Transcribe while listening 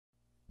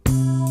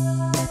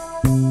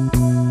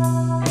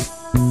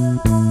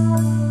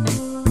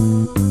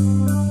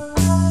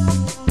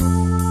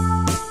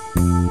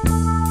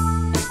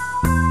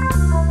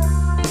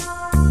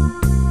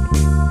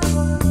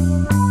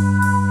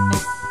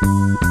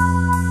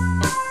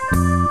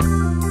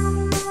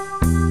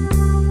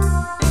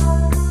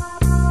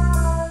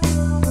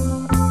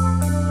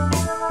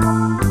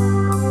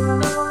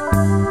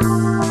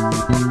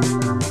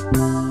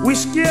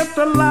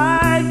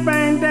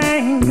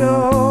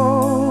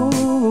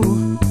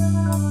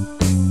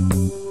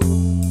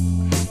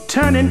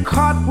spinning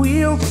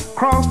cartwheels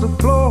across the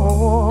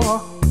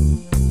floor.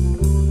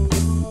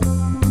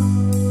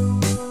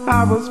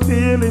 I was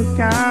feeling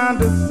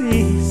kinda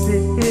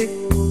seasick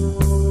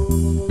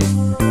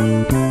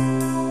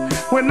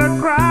when the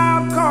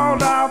crowd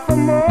called out for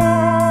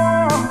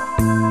more.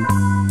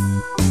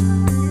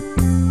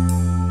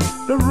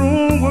 The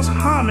room was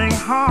humming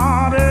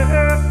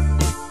harder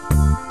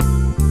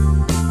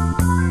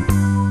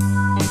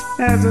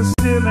as the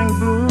ceiling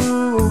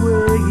blew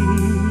away.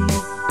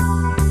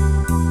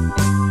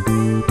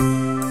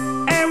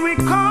 And we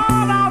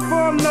called out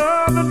for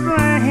another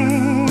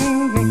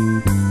drink,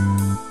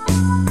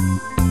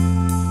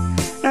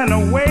 and the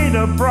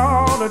waiter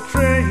brought a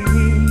tray.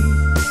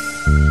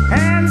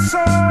 And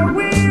so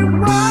we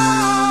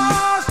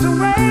washed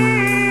away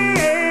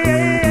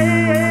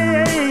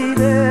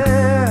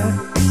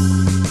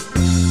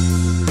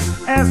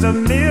as the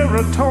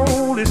mirror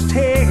told its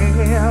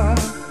tale,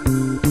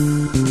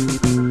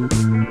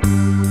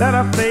 that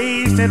a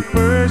face at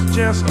first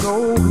just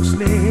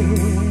ghostly.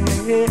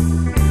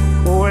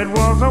 Oh, it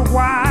was a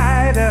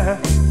wider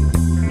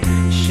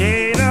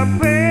shade of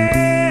pale.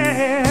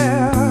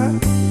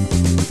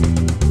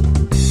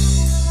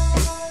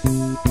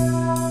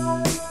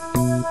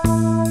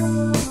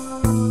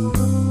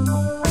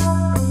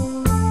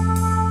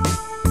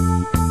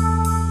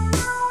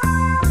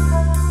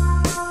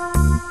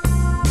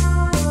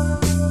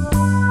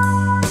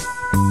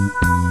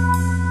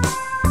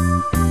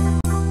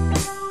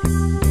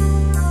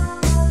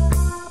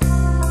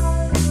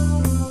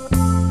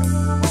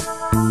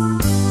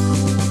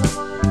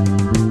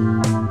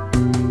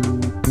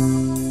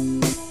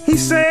 He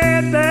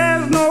said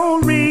there's no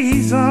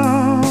reason,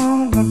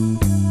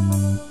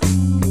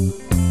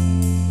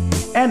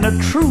 and the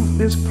truth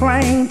is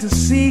plain to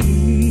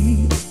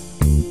see,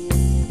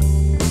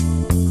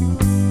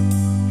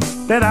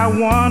 that I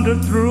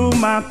wandered through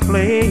my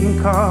playing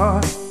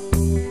card,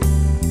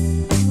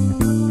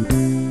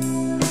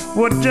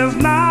 would just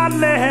not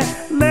let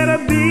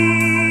her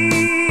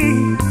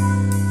be.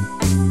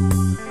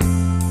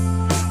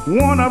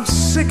 One of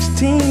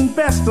 16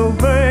 Vestal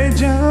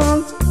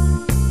virgins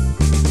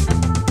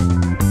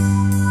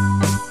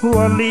who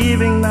are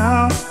leaving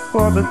now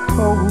for the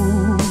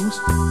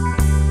coast.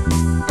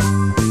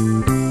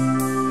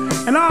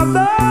 And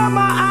although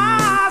my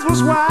eyes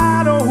was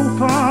wide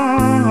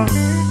open,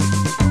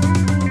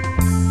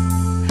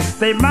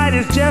 they might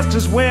have just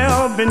as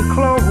well been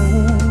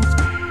closed.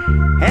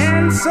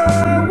 And so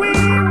we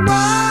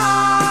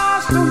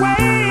washed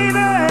away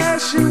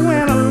as she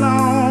went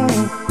along,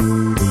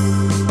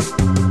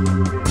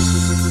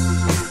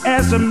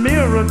 as the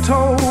mirror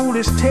told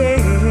its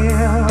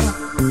tale,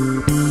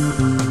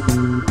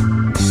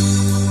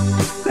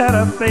 that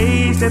her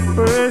face at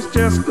first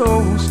just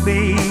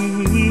ghostly.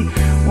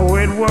 Oh,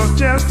 it was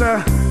just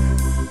a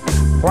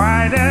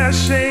whiter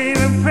shade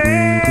of pale.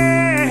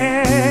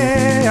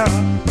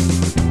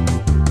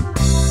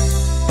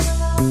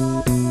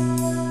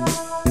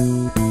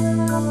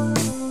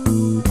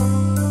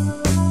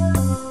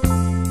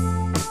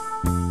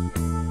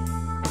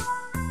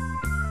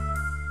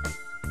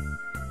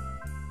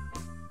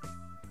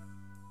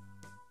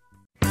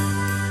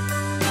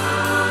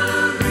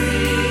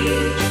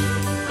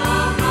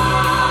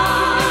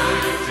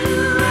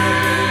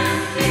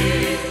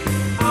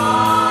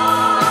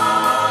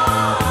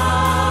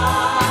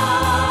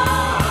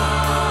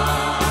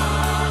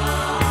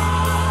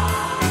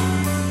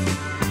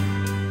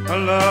 A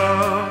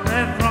love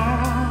that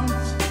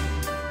runs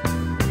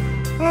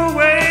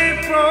away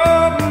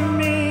from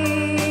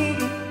me,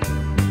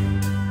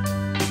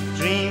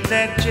 dreams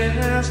that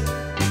just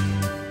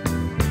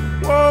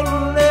won't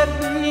let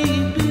me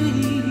be,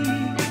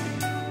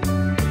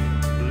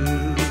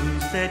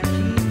 blues that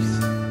keeps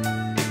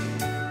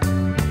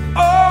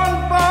on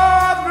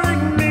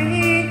bothering me,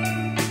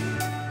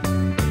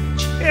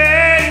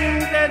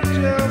 chains that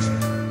just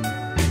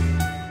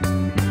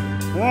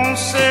won't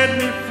set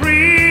me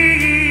free.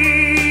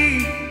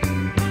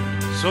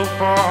 So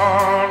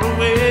far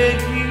away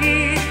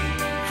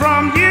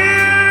from you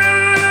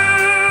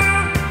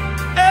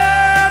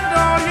and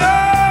all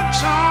your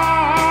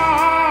charm,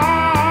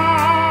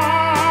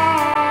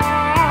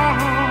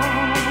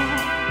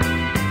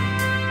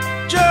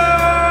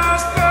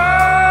 just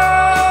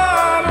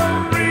for the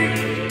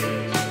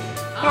reach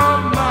of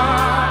my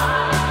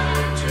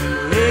too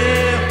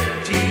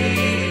empty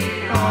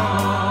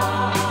arms.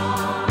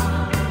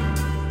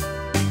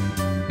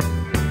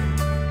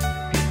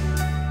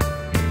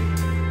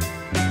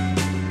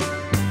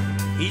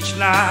 Each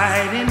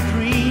night in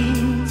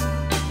dreams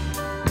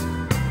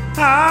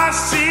I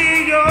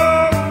see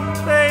your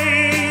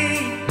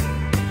face,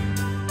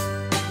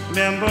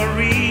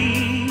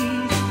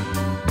 memories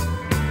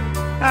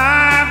I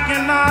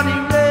cannot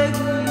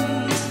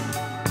erase.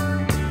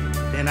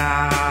 Then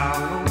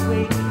I'll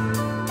awake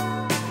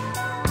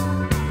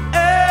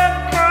and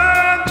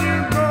find you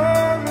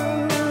gone.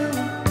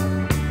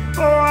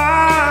 Oh,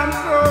 I'm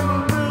so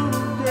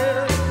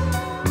deluded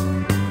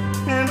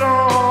and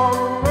all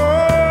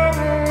alone,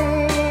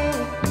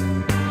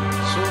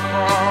 so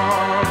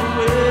far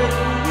away.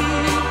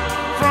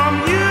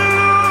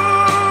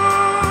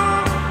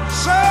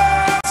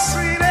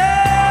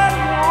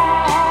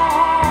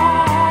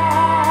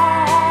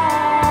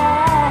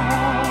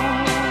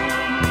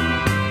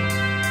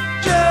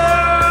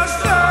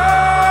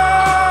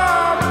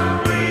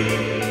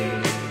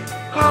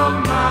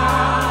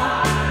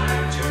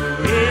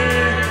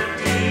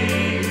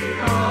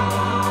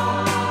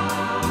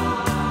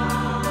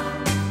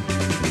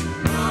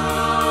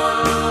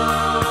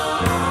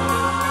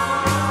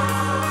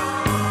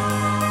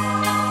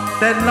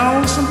 that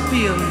lonesome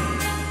feeling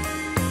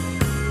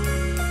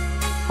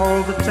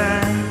all the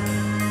time,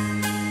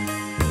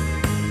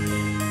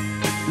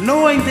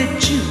 knowing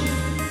that you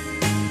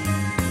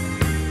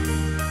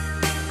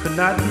could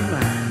not be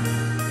mine.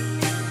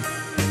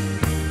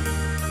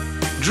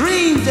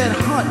 Dreams that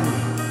haunt me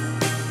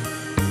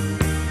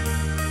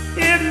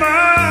in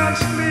my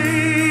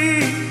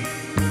sleep,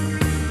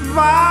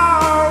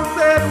 vows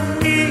that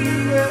we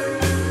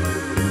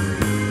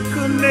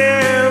could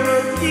never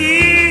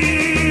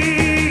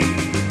keep,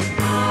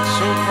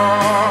 so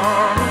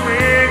far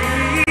away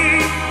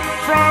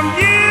from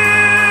you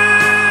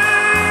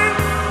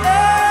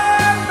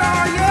and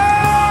all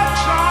your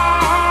charms,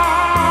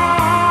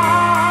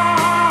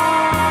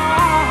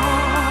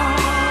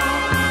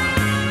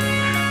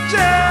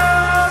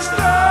 just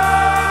a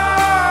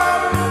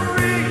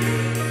memory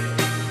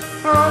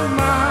of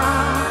my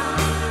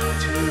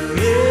two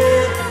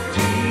empty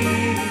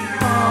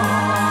arms.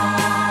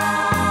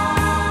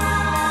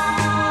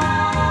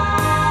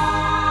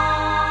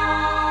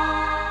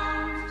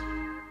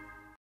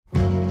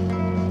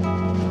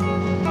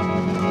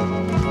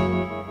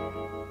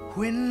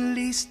 When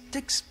least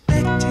expected,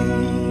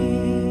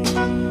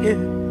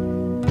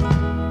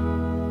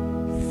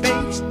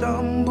 fate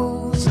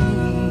stumbles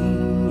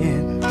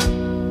in,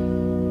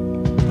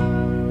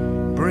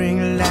 bring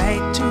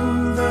light to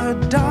the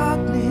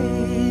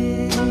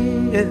darkness.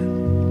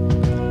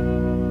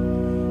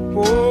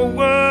 Oh,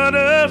 what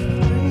a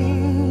friend.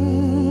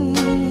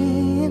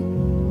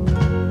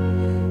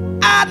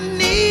 I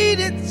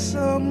needed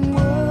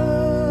someone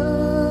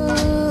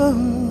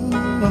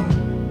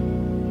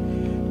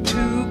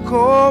to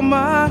call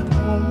my home.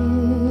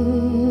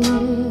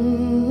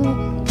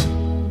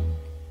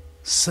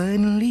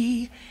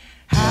 Suddenly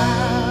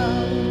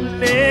how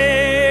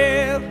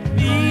left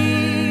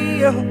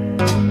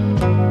field,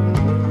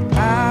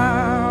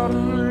 out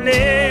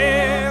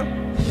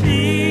left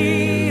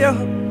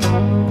field,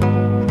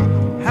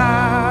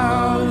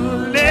 out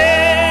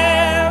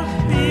left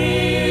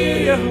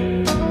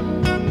field,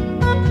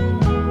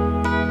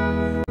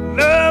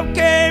 love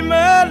came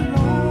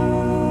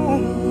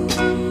along.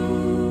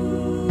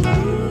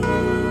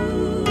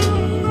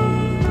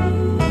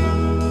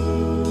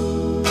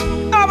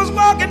 I was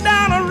walking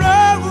down a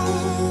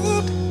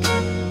road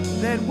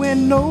that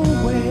went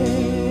nowhere.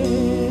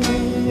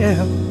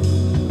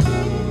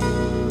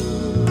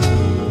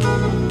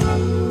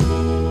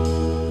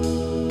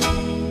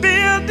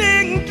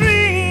 Building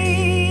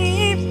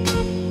dreams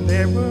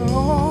that were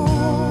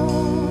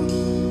all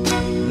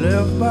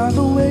left by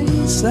the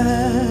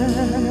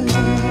wayside.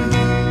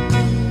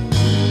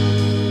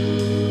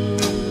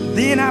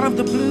 Then out of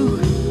the blue,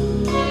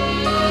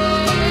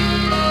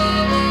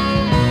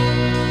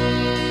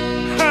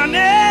 honey,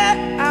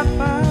 I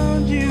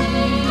found you.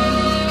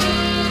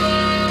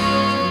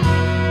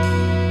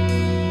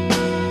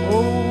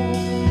 Oh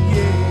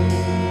yeah.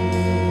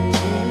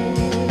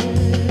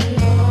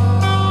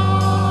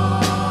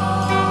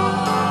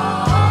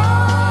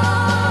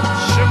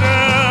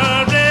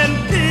 Sugar and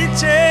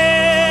peaches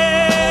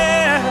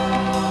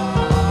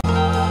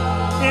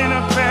in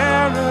a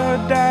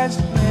paradise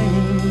land.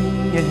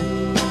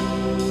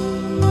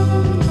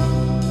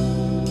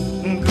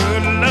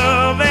 Good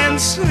love and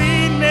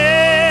sweetness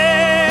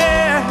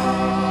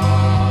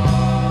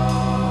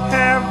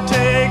have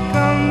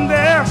taken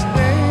their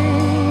stand.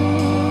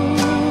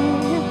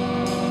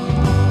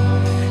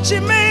 She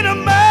made a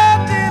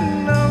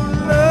mountain of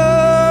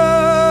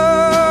love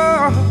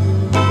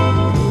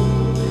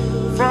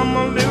from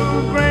a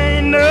little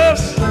grain of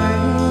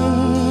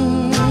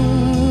sand.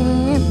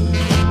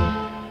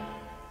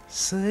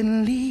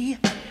 Suddenly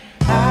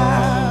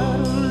I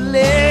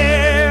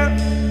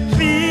left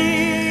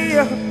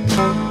field,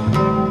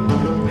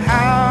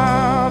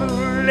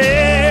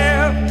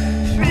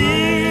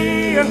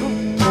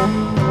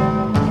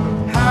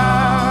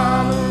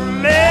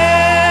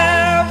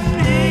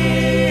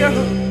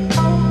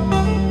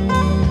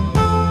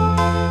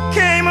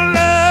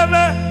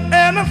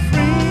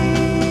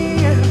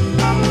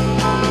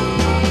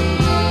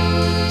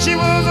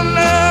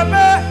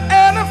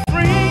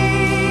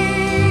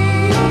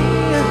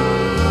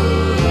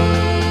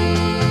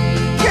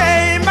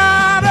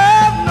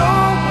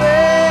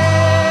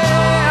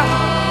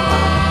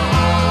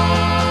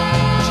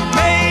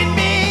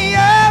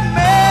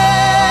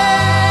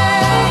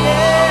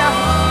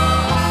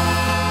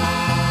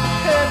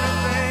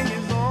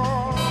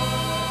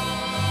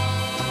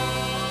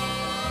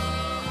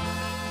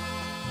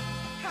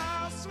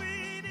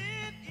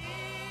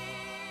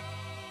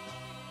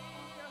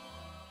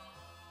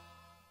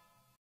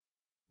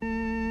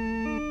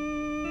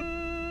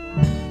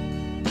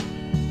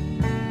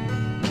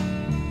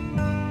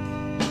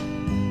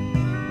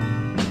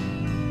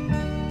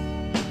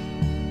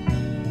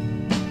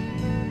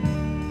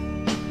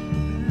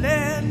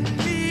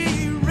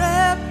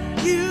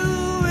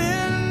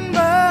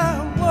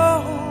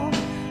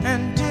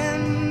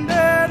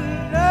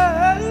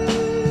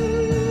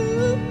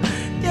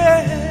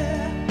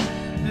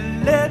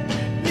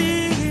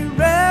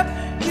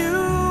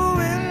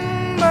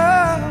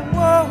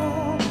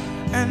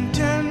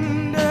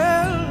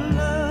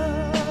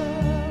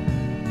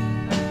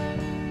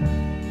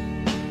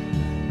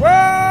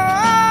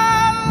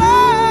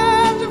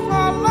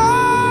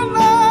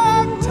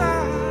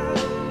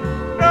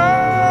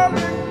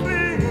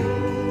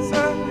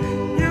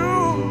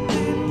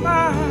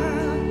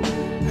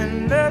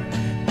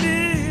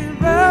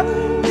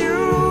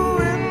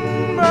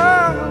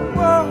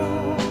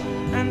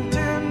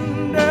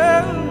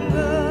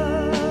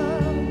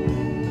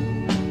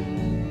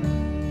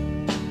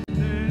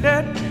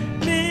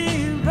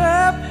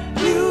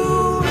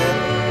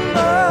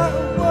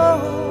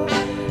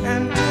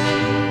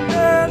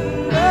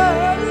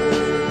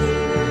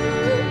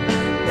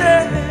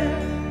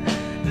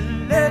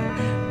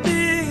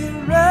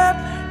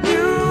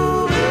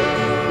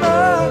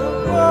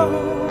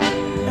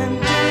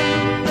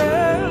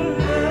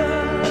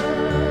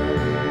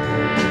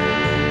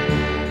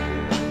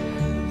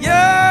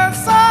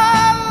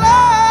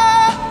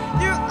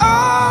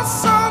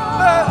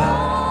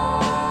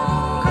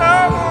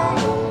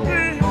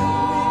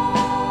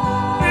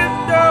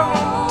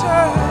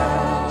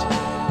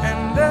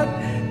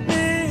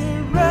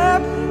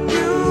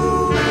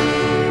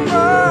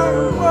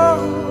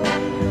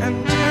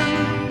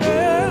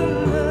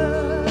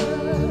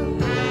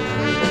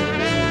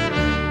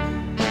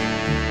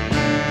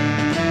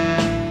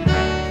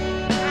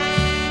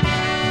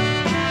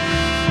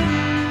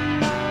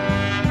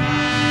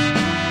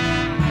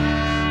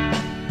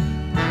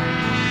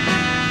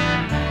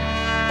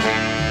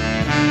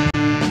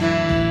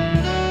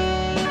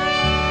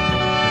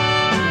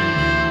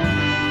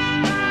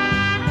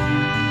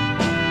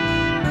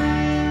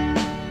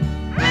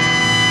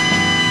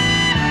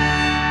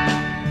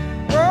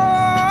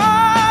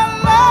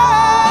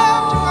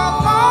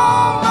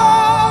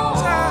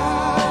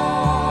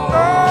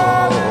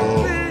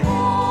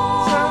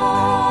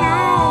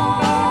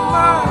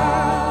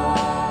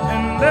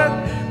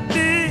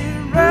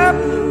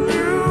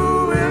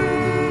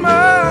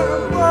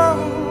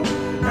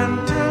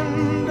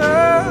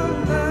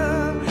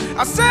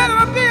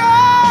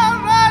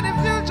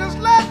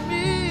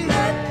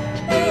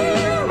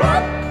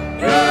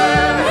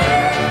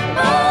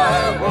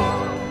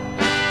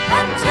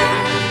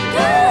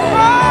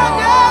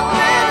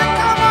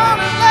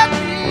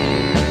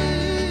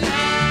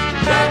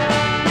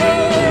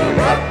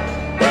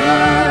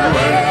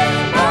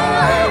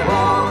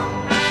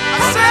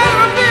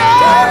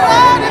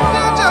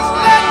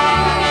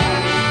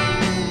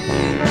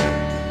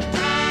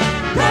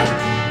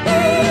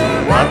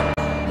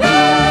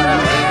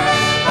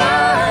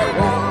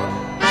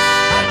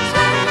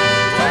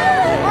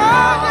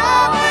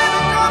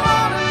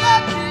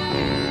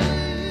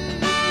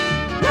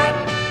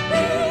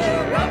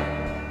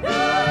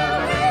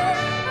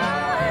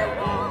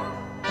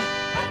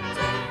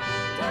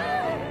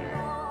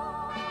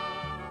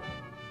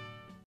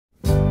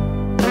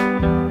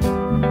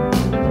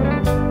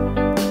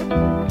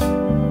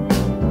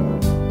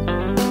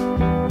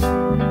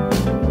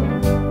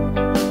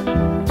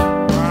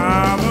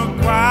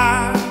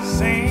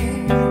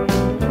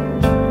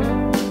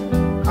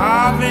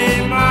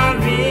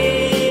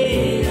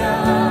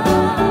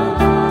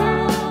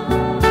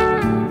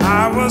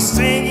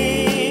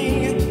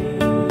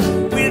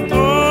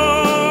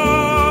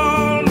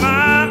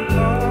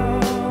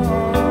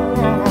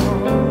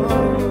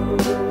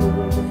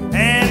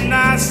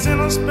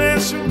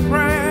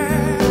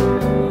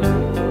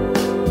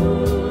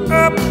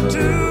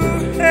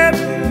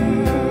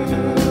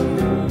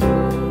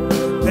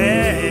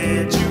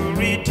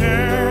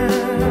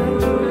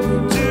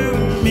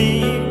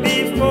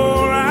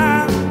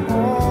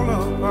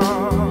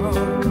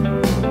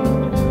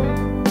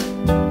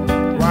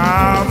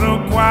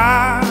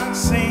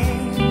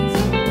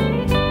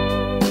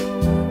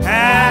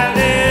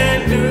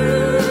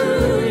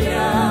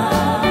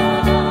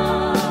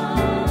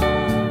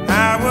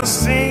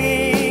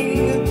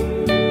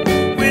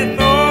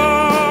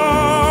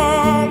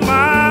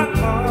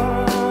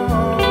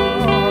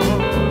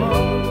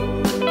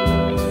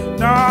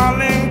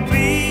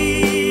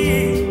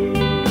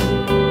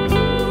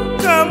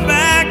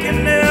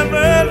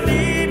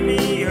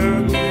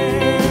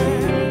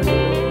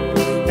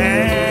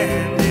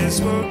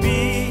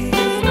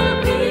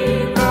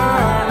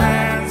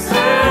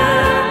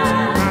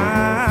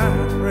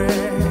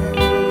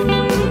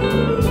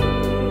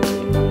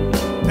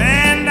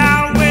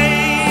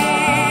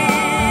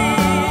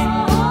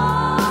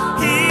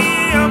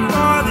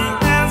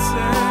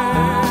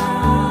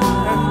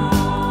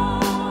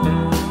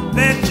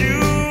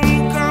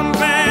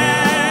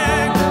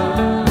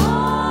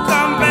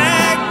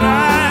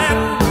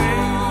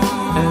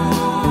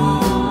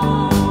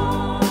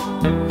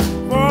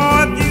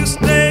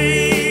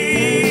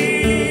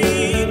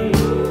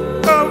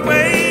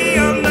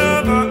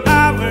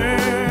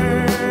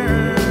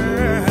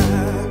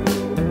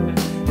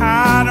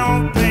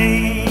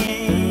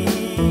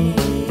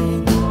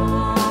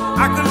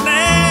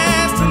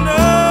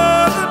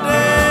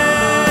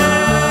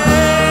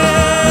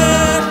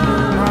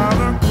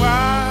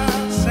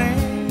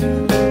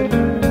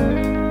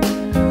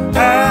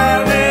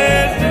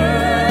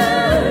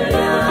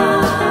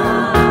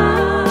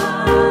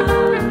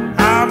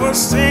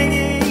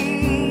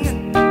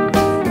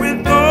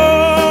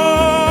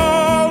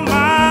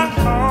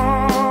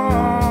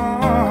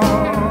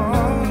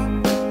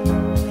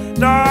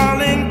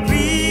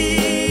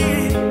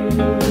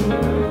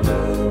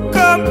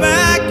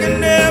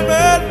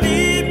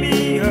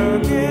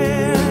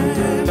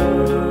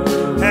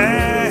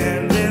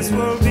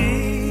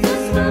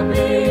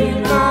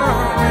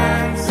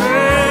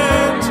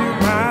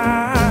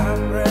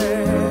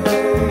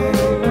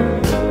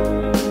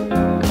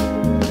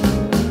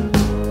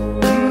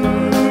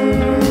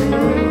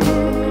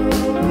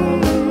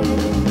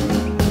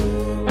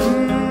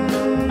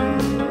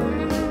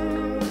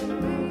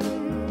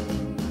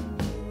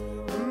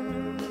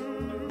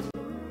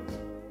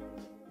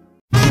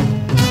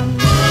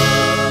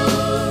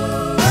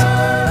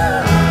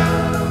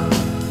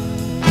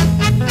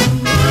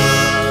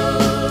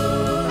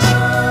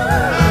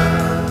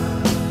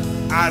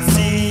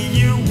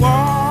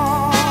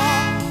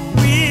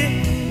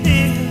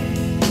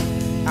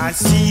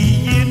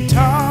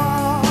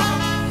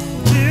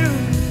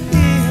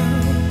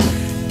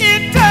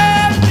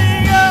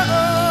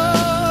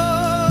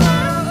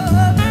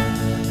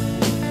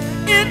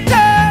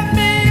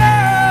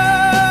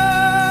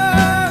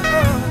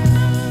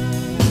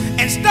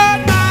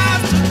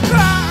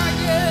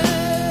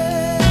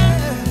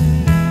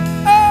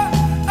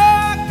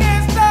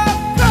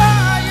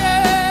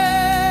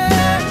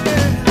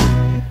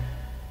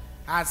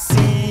 I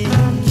see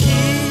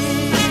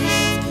kiss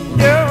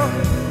your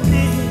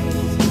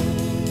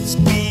lips,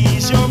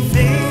 squeeze your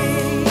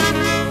fingertips.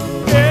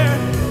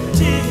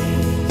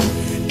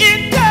 It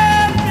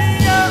turns me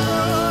on.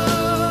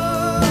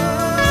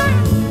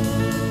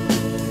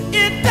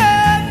 It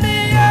turns me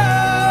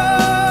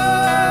on.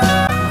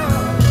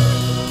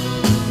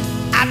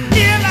 I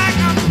feel like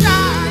I'm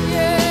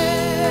dying.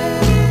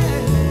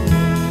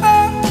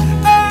 Oh,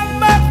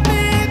 must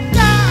be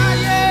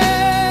dying.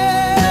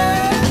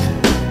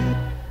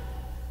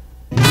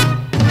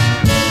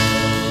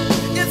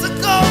 It's a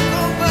cold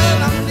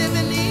world I'm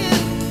living in.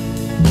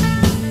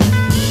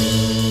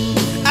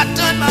 I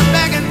turned my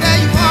back and there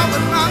you are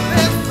with my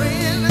best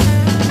friend.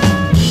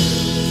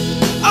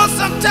 Oh,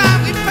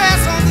 sometimes we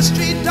pass on the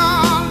street,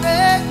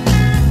 darling,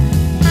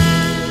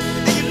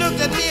 and you looked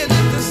at me as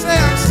if to say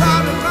I'm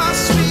sorry, my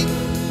sweet.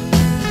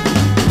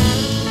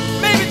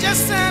 Maybe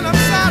just saying I'm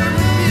sorry would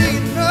be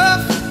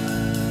enough.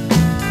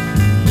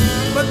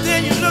 But then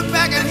you look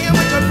back at him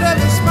with your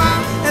loving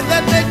smile, and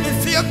that makes me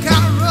feel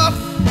kind of rough.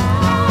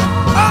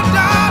 Oh,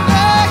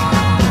 darling,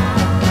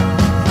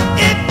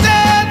 it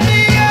does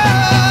me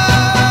up.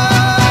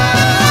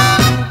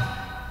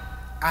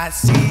 I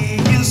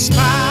see you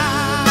smile,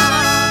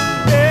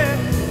 yeah,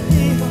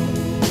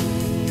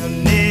 you're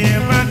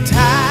never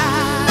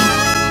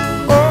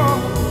tired. Oh,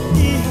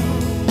 yeah,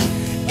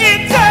 it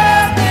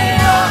does me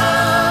up.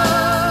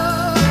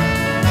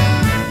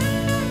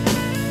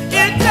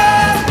 It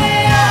does me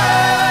up.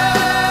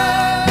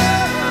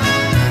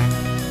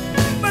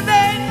 But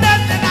there ain't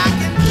nothing I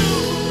can do.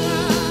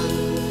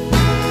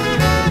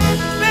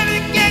 Baby,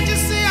 can't you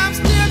see I'm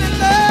still in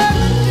love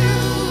with you?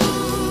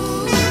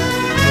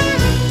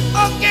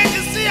 Oh, can't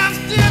you see I'm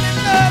still in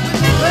love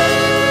with you, baby?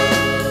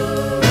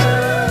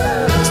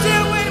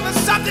 Still waiting for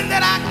something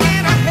that I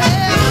can't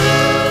have.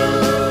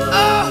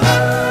 Oh,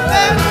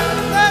 baby,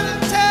 it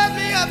tears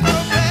me up so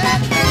bad.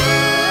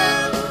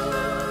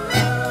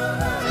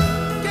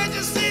 Can't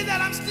you see that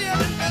I'm still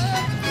in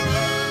love with you?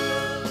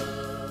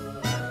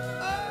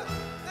 Oh,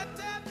 that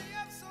tears me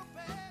up so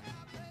bad,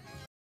 my baby.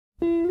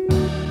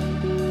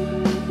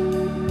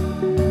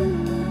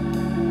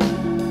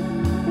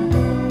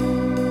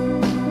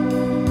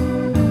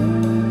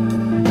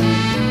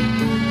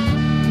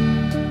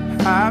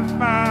 I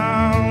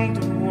found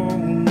a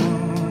woman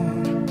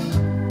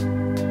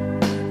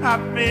I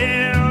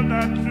felt I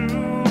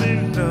truly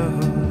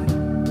loved.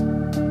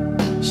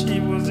 She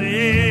was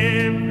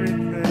everything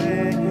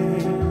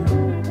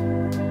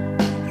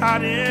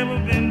I'd ever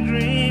been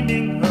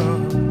dreaming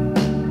of.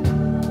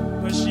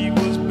 But she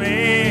was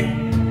bad,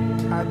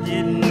 I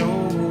didn't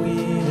know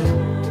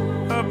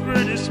it. Her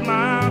pretty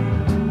smile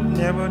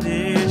never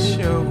did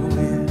show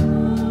it.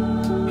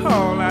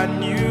 All I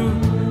knew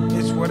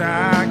is what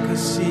I could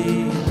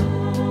see,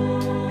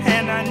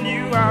 and I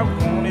knew I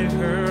wanted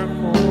her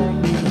for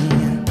me.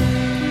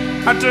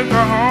 I took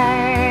her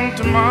home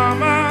to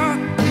Mama.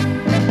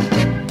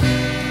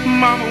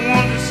 Mama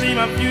wanted to see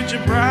my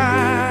future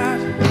bride.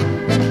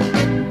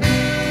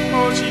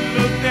 Oh, she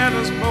looked at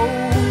us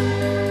both,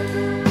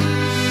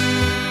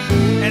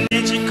 and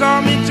then she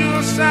called me to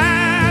her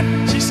side.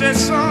 She said,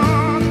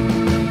 son,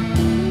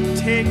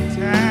 take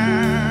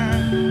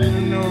time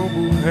to know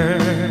her.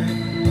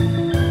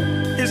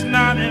 It's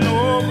not an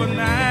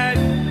overnight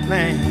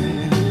thing.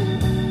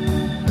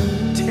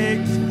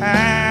 Take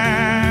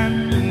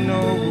time to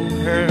know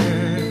her.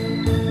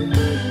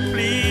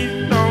 Please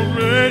don't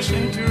rush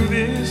into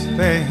this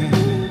thing.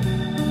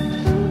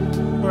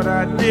 But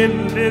I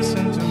didn't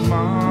listen to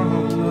Mama.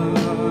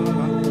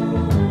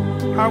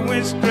 I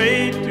went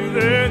straight to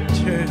the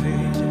church.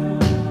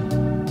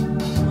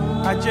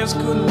 I just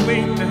couldn't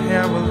wait to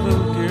have a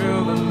little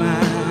girl of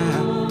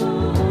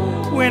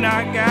mine. When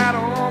I got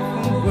off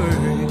from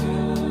work,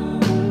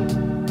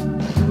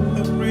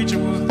 the preacher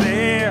was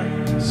there,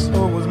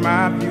 so was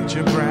my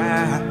future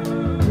bride.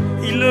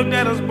 He looked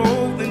at us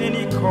both and then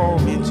he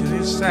called me to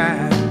his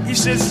side. He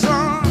said,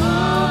 son,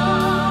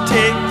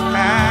 take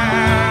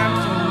time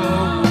to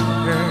know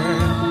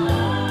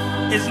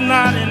her. It's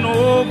not an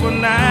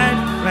overnight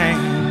thing.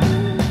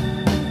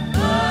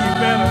 You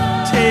better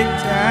take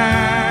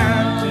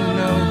time to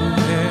know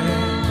her.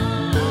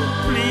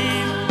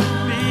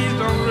 Please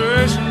don't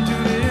rush into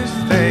this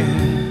thing.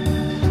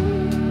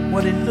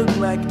 Well, it looked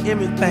like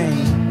everything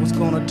was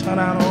gonna turn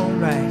out all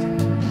right.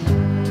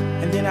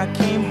 And then I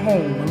came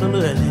home a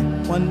little early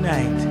one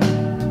night,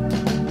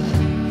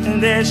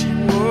 and there she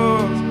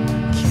was,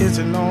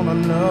 kissing on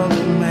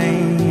another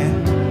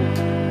man.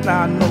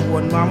 Now I know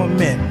what Mama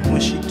meant when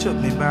she took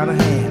me by the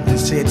hand and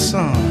said,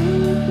 son,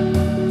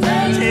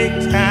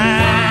 take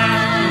time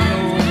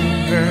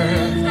to know her.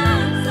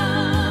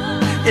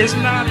 It's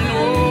not an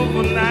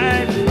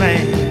overnight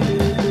thing.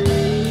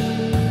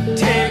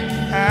 Take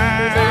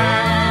time to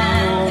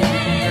know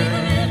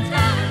her.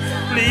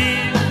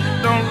 Please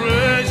don't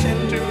rush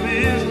into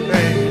this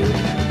thing.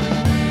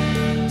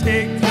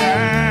 Take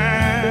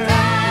time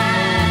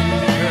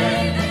to know her.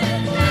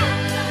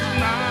 It's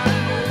not an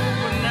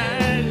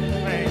overnight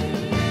thing.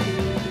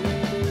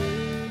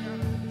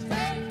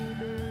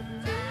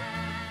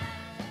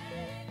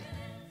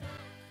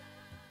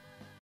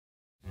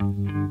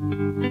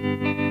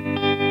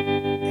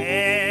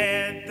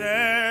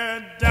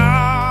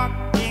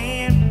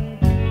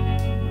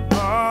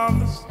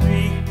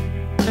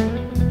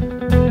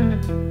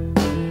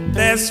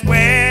 That's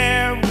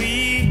where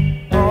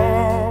we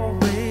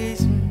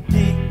always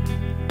meet,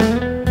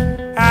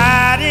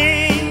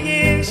 hiding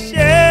in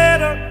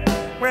shadow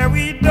where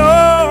we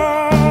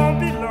don't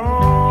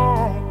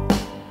belong,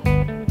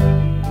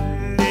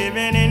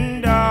 living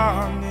in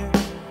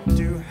darkness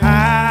to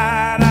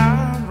hide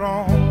our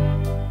wrong.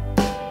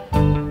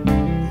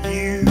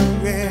 You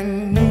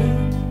and me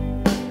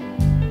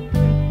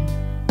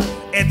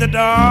at the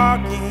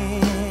dark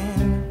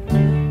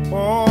end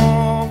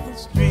of the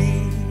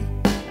street.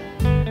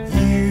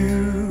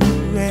 You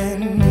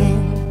and me.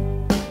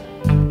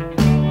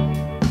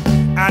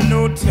 I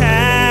know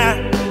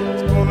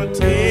time's gonna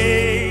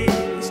take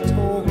its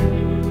toll.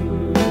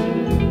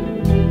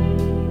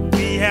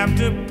 We have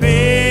to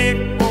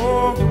pay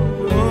for the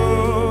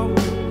love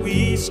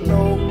we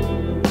stole.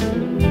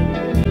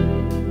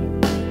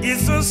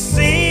 It's a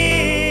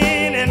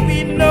sin and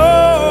we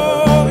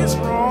know it's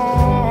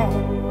wrong.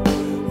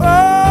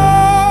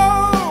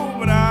 Oh,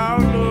 but our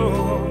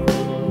love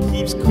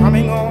keeps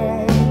coming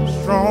on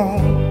strong.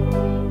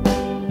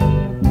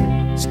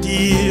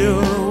 Steal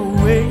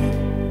away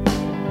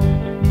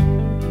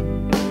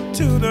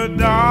to the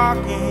dark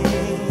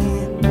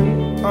end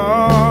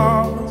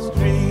of the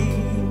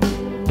street.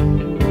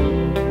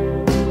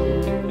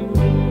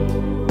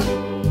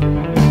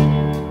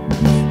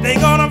 They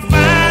gonna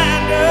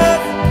find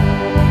us.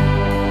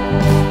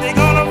 They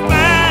gonna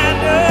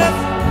find us.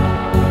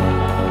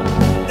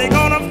 They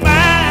gonna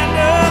find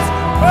us.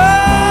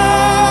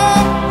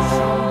 Oh,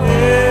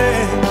 someday.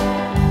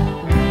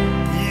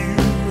 You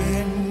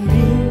and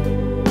me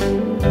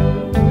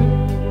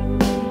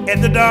at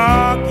the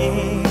dark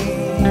end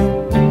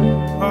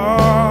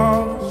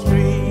of the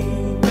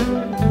street.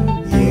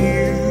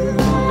 You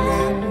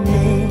and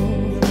me.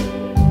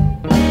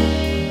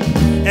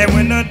 And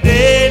when the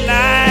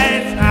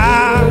daylight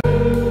out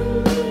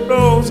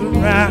rolls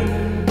around,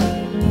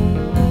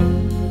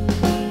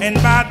 and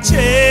by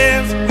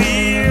chance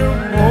we'll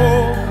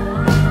walk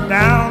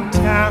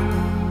downtown,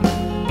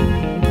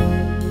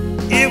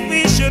 if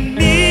we should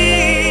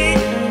meet,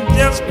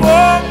 just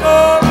walk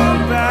on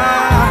by.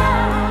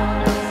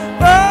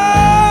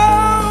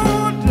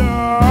 Oh,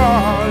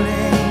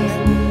 darling,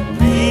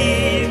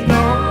 please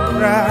don't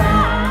cry.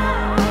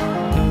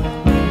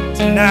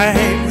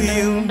 Tonight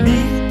we'll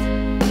meet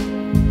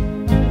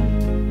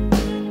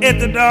at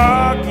the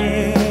dark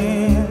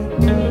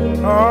end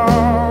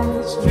of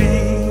the street.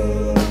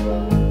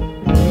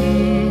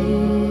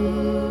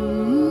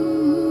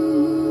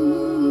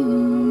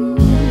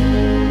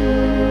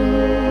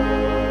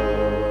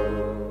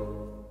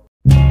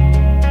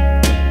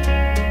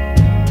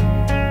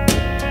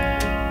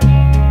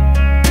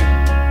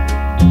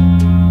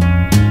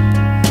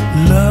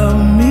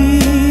 Love me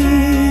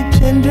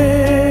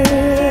tender,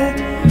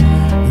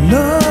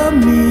 love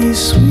me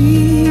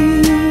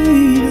sweet,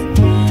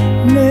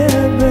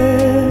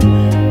 never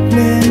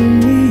let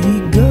me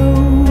go.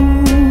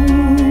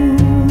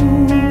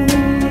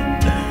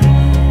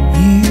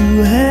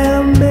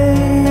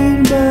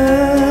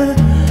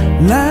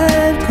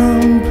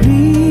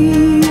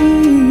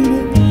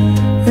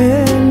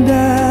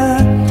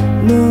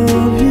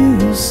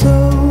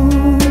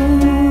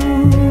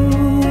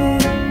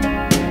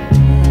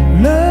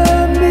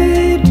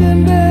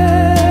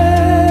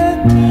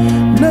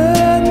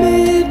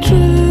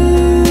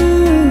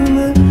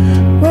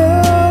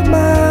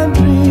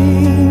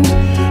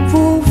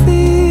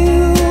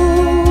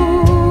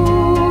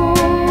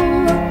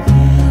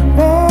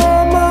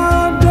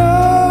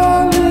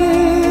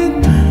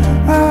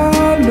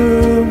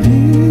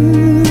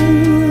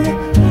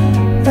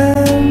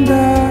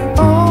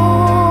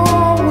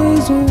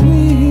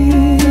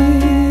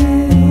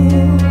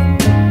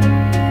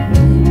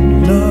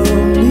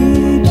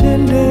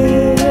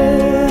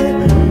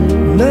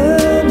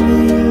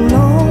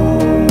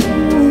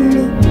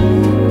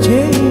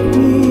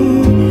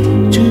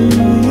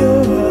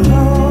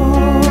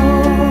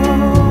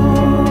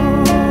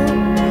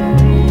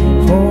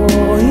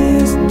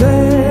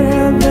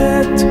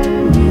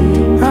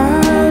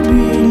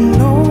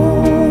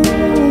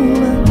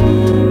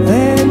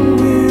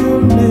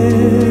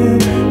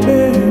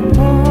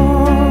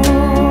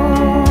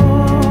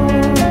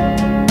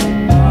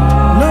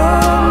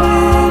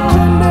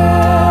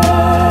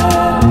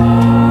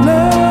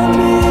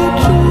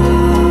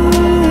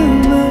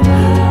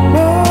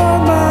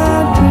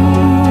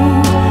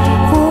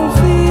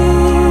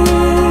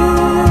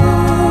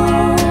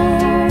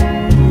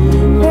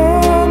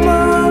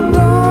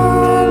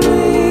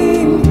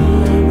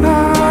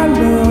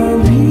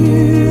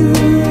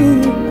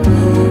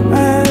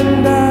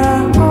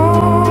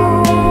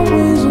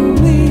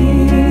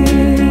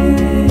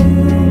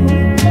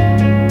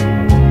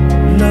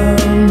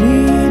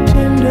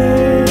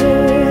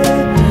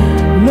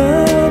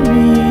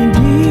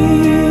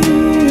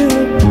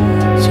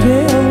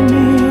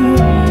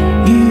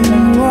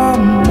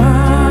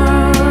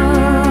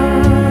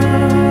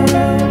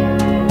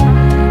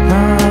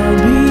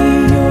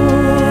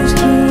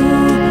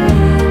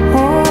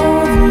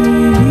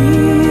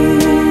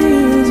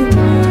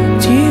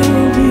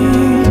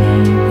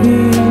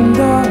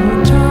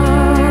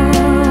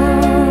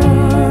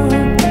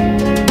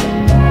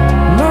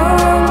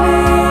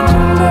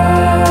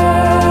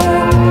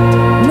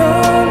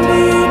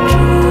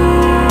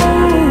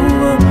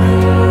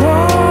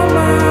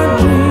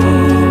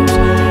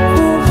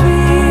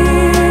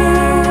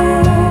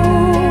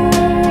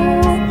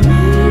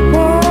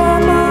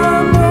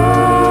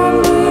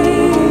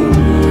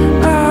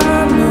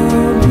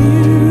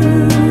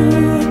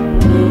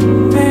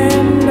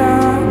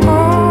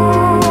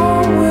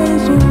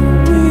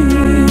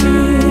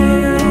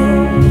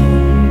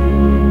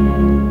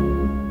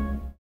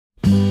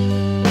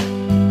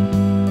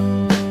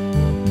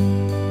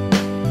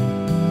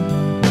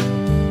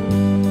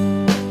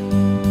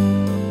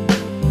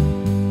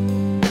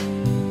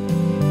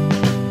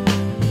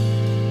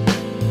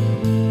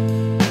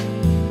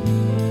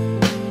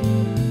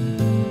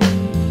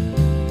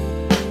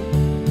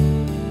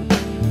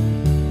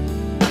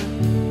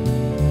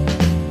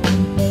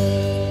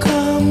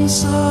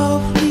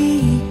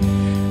 softly,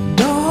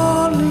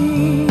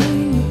 darling,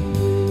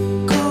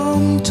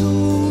 come to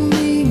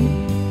me,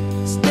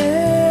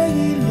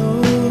 stay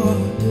low,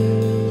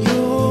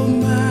 you're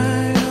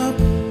my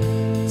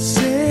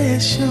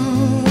obsession,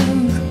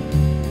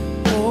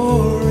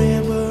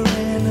 forever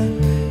and a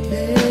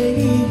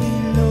day,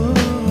 Lord.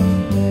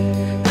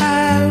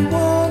 I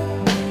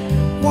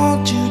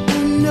want you to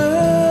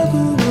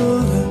know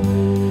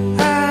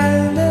I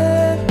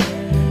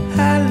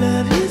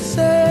love you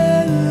so.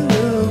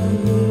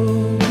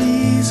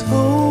 Please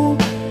hold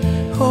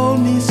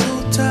me so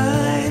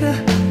tight,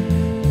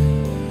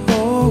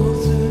 all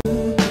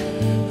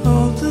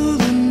through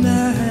the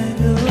night.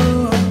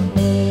 Oh,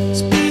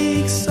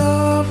 speak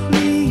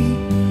softly,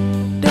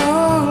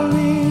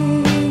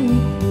 darling,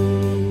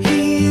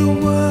 hear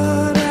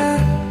what I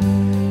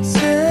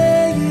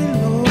say,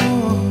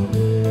 Lord.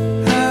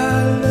 I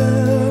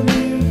love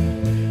you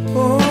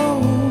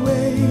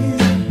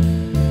always,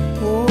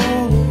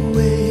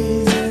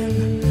 always and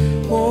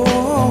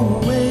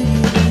always,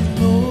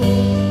 Lord.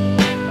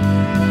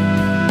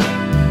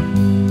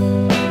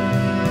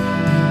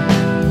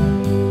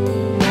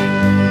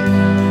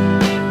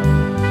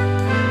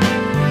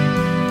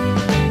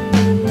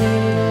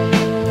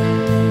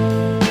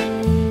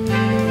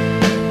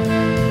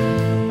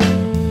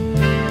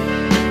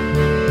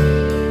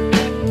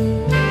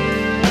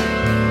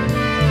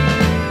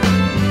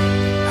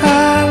 I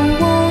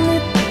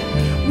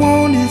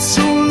wanted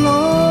so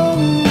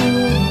long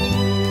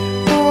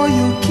for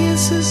your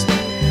kisses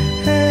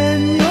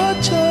and your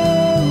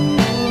charm.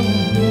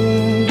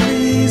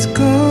 Please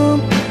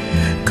come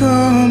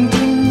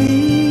to me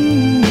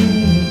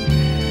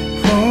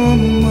from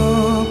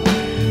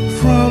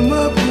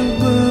up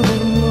above.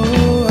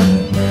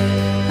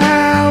 I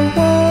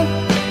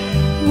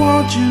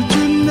want you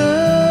to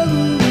know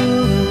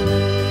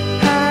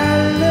I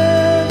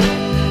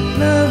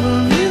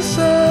love you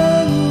so.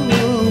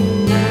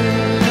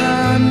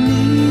 I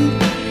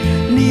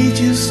need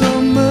you so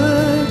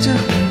much. I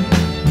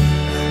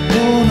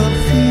wanna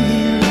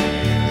feel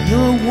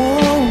your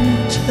warmth.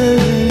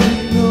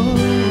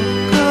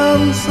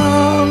 Come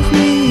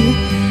softly,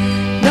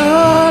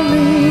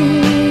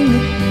 darling,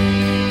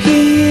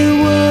 hear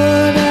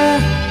what I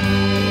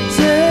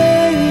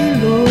say,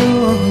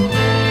 Lord.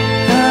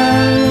 I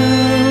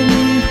love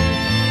you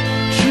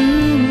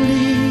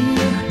truly,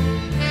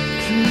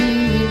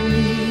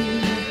 truly,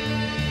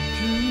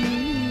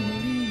 truly.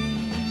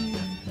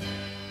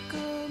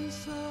 Come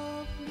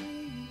softly,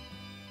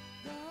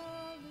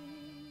 darling.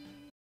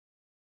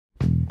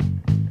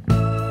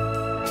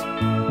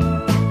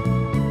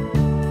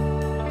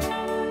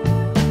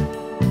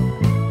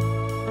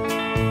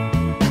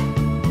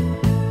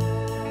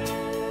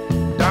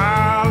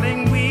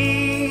 Darling,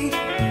 we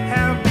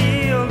have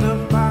built a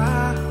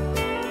fire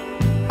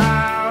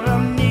out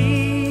of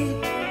need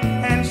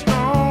and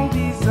strong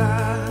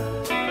desire.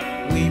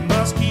 We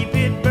must keep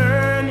it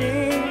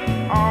burning,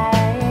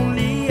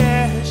 only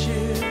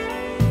ashes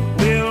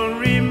will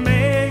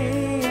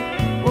remain.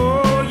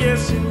 Oh,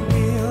 yes, it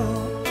will.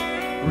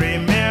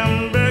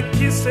 Remember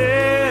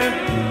kisses,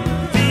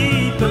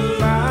 feed the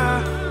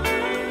fire,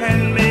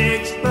 and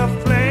makes the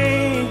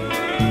flame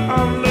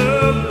of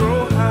love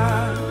grow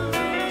high.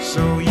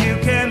 So you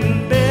can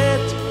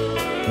bet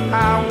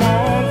I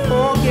won't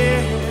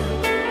forget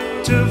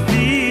to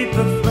feed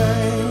the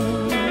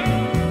flame.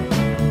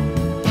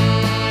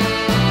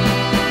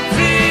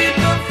 Feed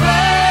the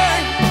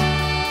flame,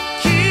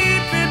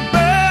 keep it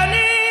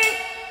burning,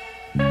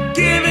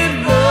 give it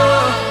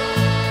love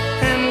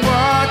and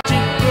watch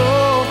it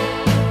grow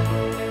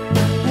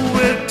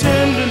with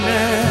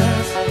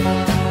tenderness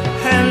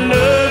and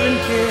love and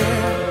care.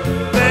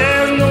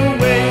 There's no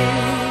way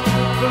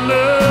for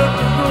love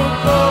to grow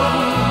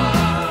cold.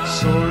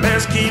 So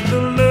let's keep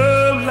the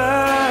love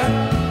light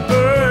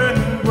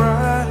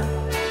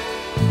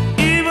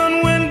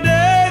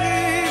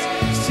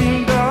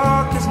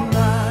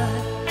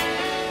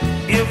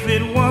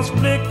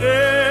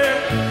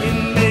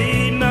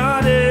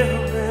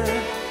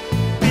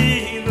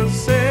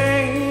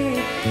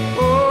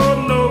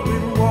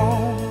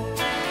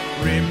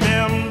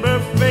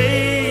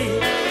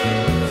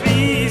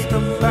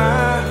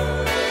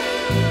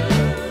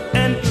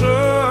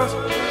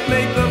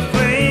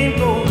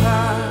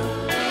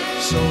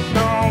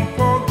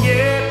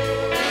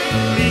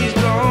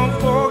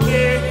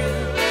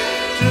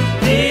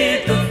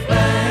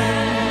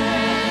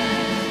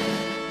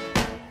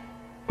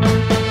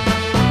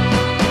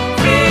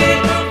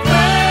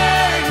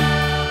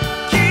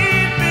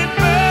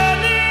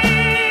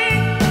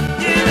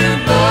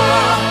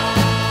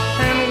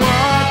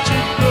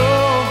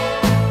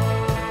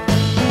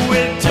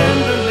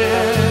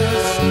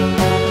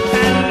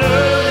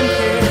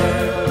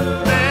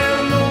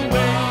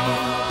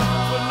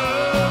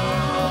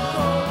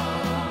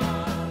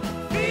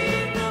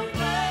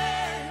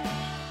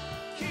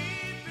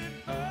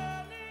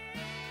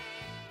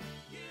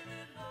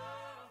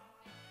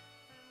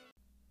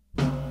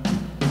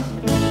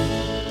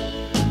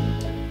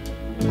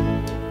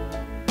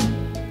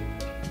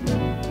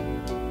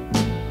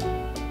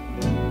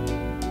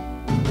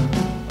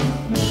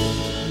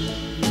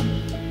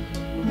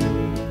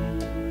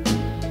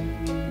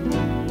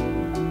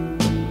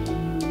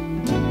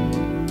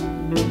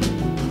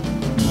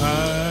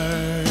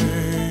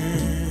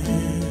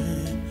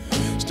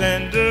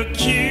stand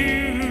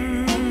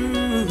accused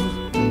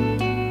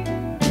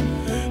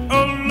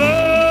of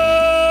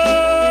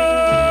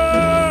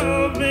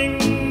loving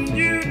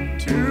you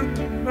too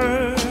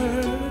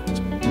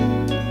much.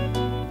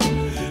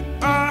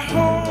 I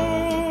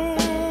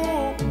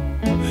hope,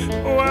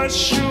 oh, I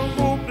sure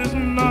hope it's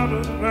not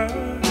a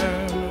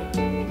lie,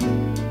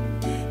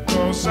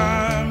 'cause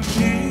I'm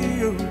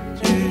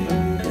guilty.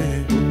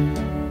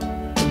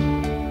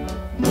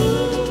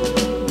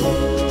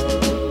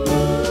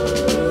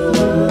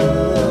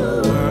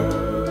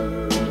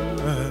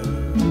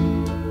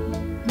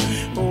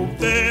 Hope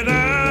that I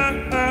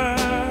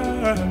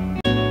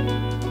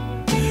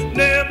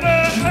never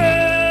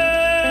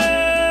had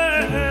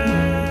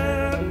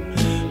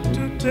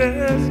to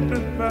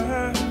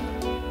testify.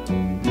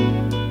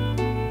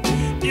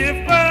 If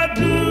I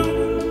do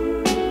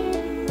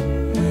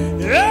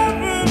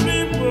ever be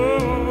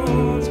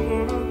forced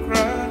for a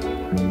crime,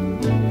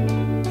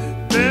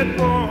 that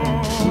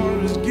boy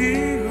is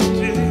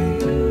guilty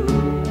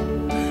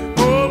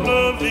of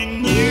loving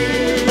you.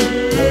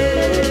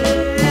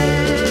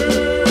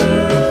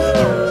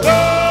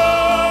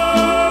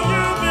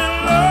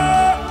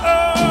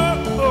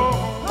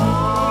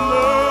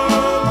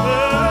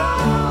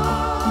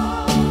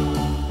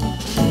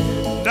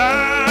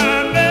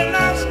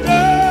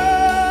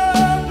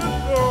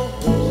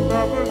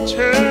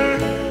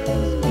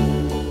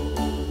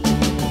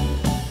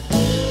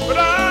 But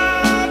I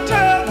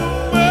tell the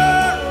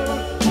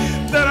world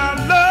that I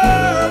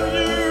love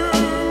you,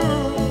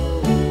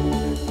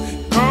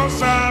 'cause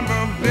I'm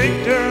a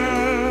victim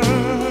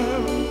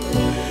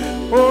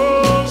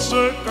of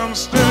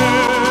circumstance.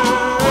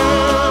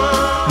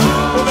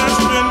 Oh, that's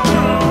been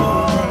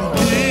proven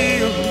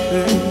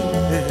guilty.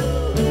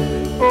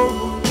 Oh,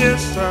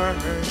 yes, I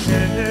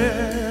am.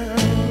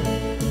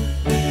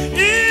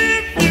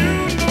 If you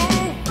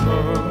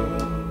know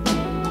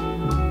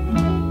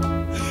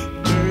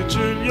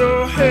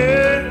your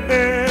head,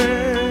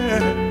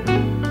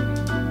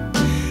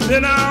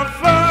 then I'll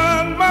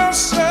find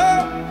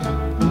myself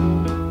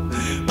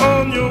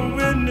on your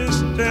witness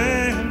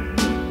stand,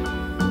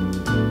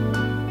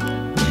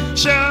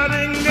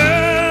 shouting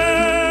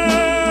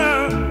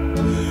out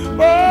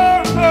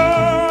all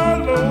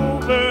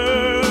over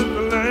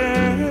the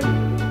land.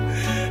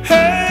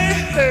 Hey,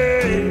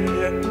 hey,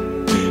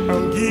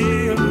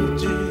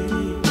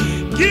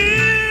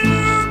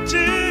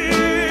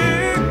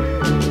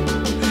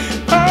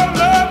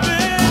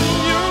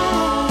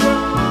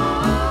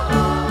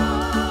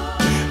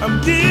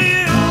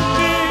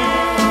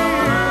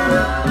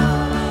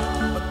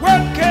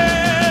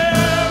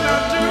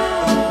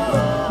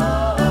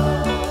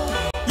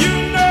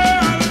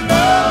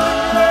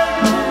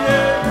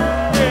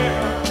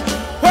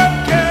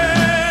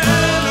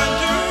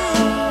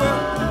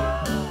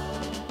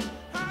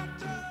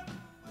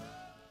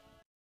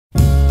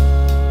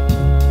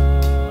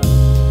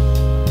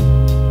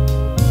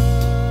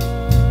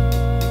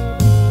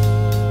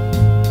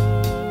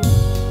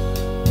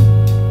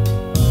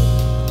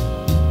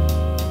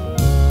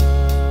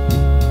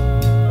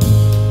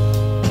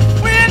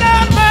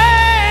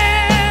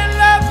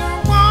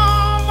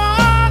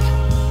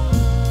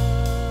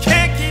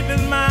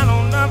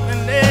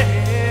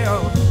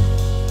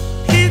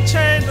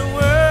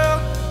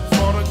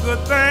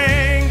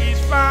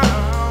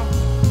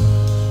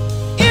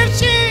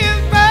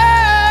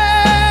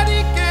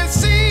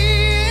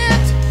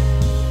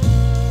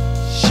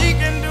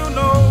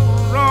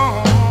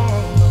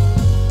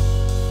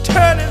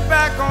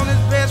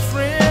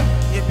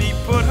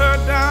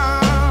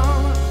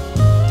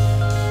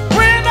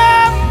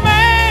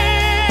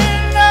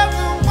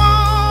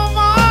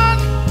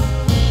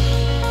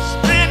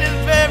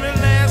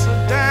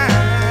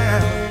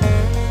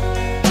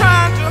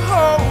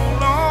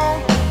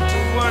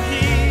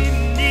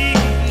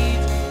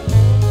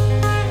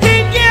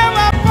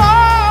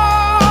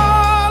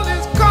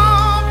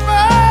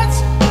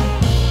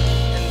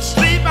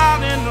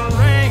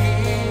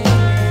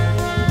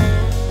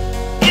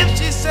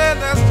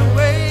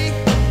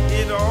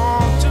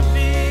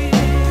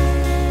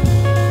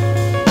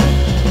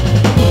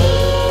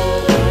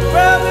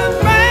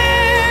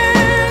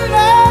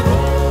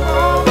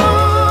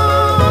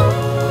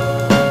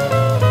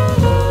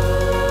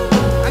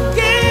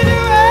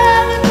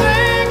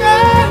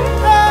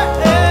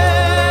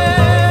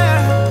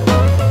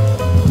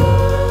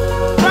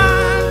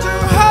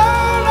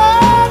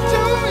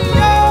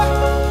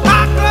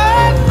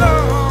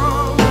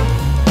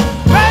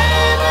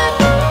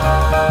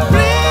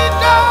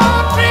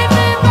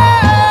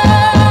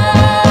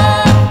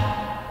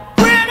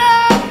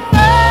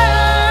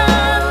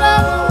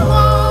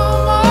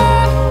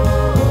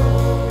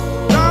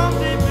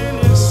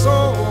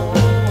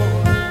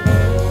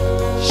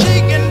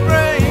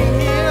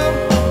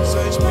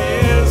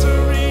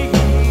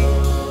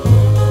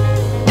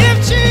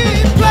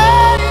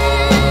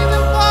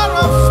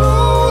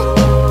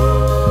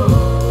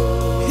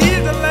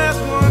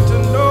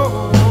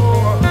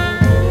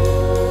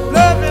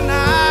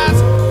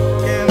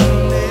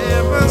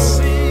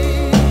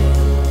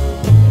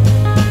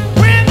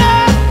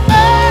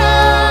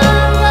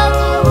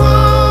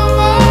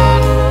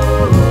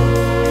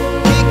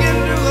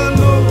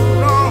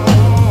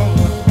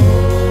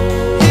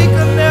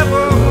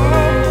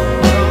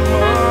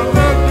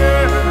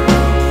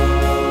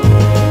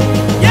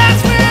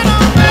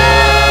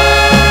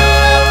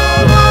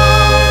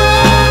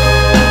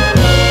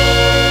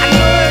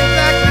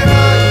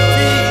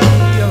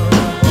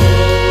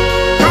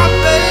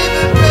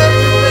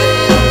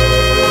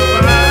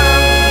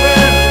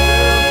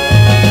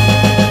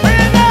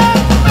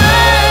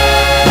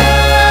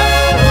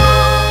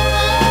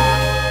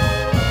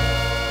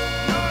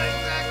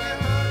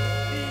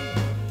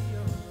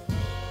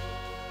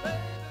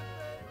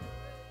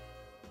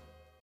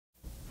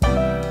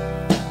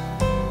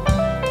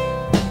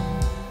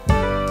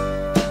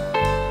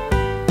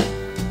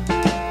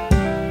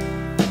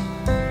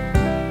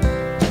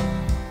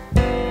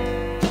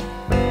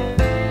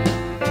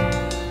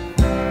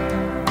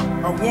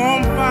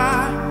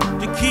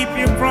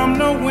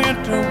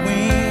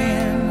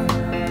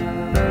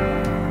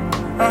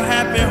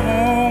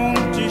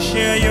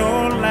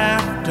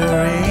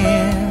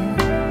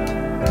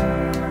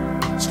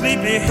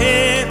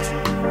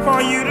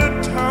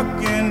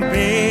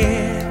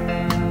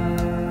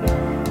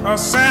 a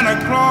Santa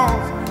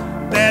Claus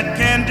that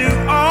can do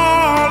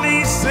all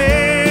he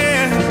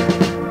says,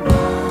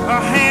 a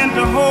hand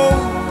to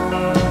hold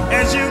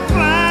as you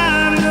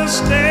climb the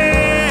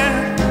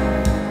stairs,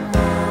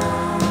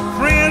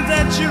 friends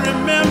that you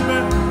remember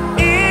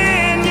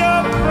in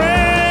your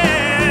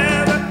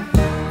prayers.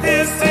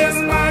 This is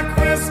my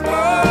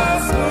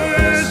Christmas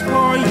wish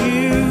for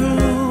you,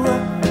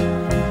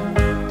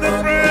 the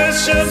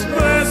precious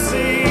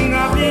blessing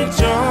of each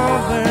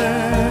other.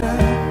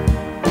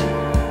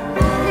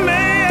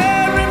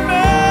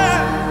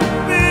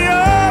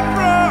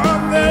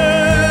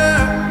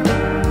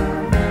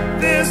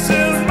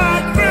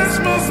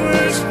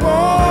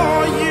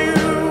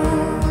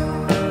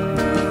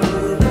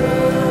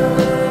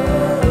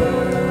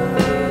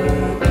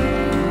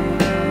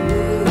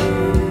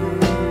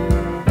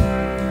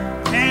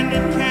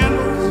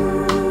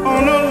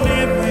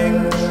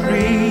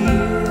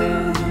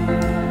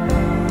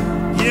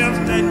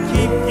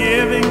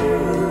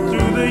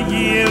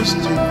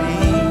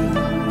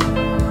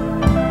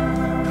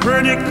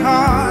 Pretty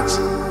cards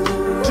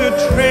to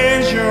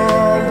treasure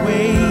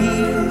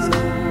always,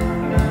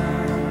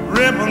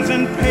 ribbons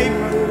and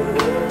paper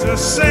to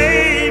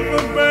save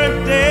for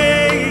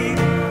birthday,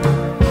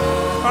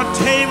 a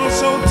table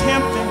so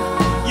tempting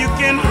you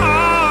can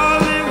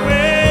hardly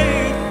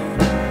wait,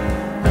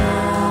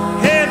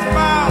 heads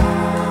bowed,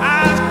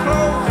 eyes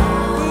closed,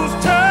 whose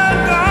turn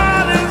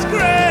God is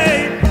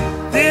great.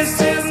 This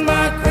is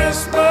my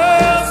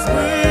Christmas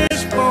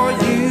wish for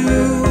you,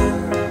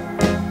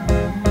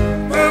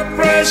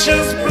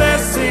 precious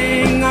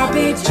blessing of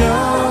each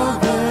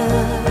other.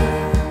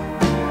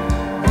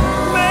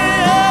 May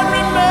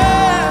every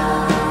man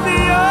be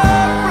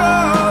your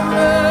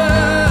brother.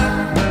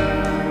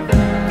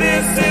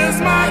 This is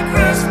my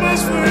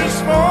Christmas wish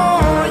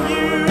for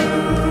you.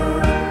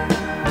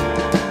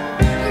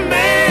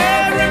 May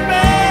every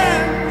man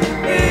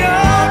be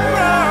your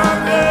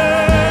brother.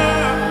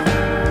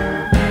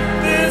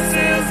 This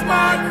is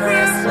my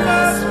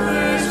Christmas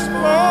wish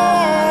for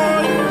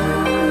you.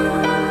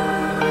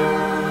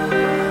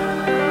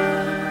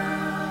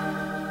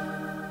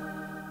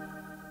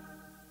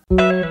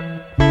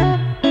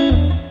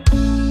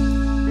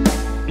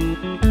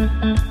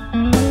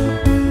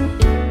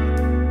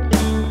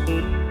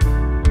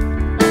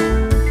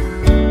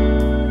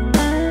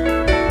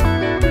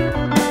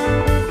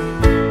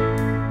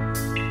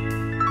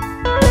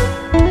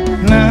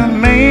 Now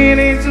man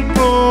ain't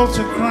supposed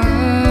to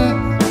cry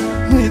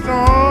with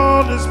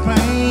all this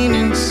pain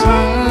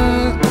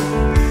inside.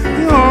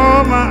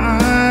 All my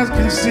eyes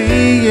can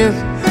see is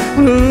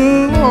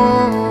blue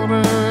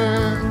water.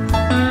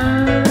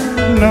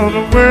 No,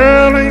 the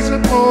world ain't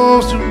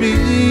supposed to be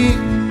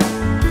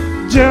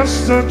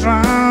just a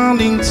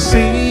drowning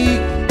sea.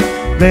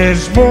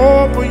 There's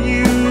more for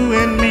you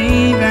and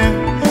me than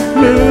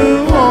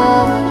blue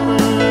water.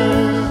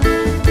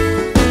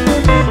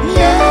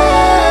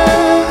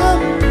 Yeah,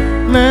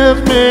 let's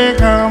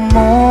make our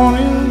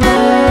morning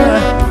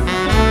bright.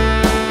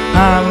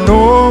 I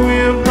know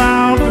we're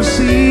about to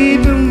see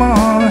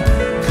tomorrow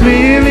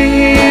clearly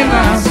in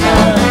our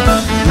sight.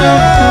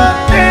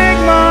 Take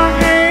my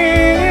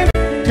hand,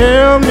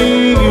 tell me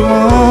you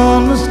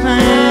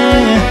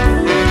understand,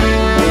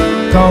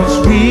 'cause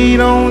we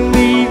don't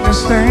need to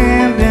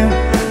stand in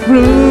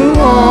blue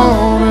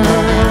water.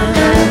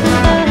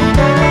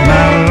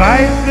 Now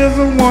life is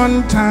a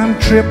one-time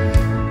trip,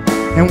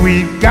 and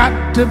we've got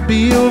to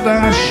build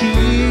our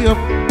ship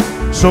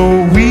so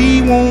we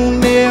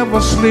won't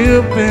ever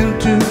slip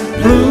into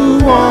blue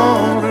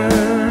water.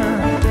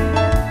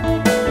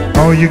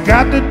 All you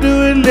got to do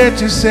is let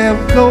yourself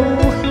go,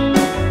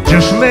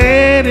 just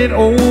let it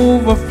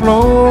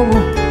overflow,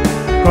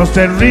 'cause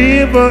that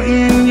river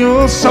in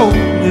your soul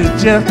is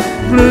just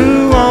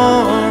blue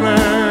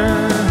water.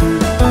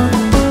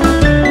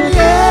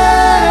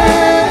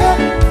 Yeah,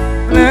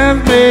 let's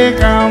make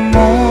our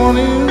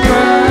morning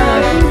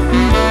bright.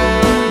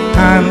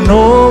 I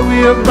know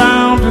we're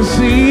bound to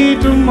see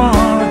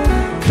tomorrow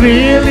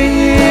clearly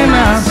in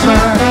our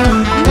sight.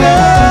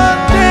 Lord,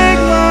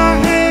 take my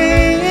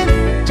hand,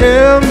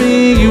 tell me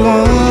you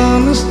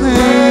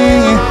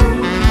understand,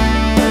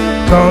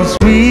 'cause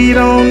we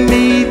don't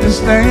need to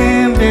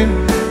stand in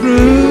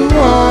blue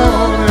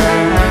water.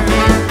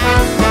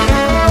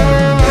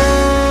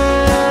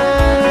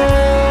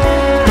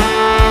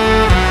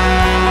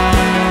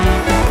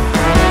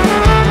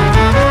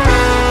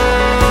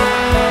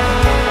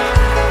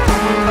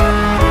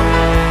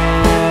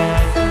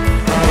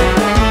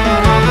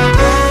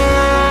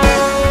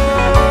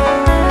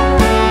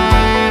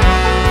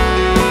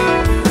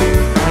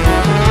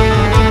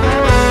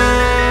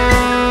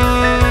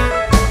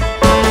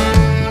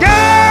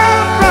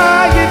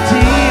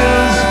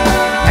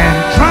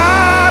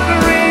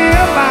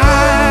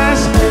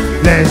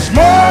 There's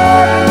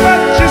more than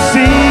what you're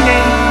seeing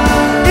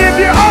if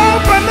you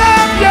open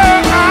up your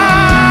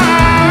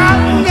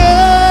eyes.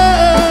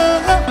 Yeah,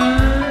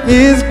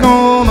 it's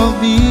gonna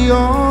be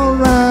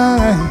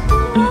alright.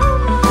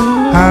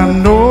 I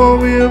know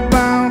we're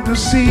bound to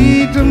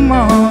see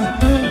tomorrow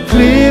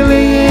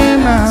clearly in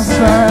our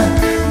sight.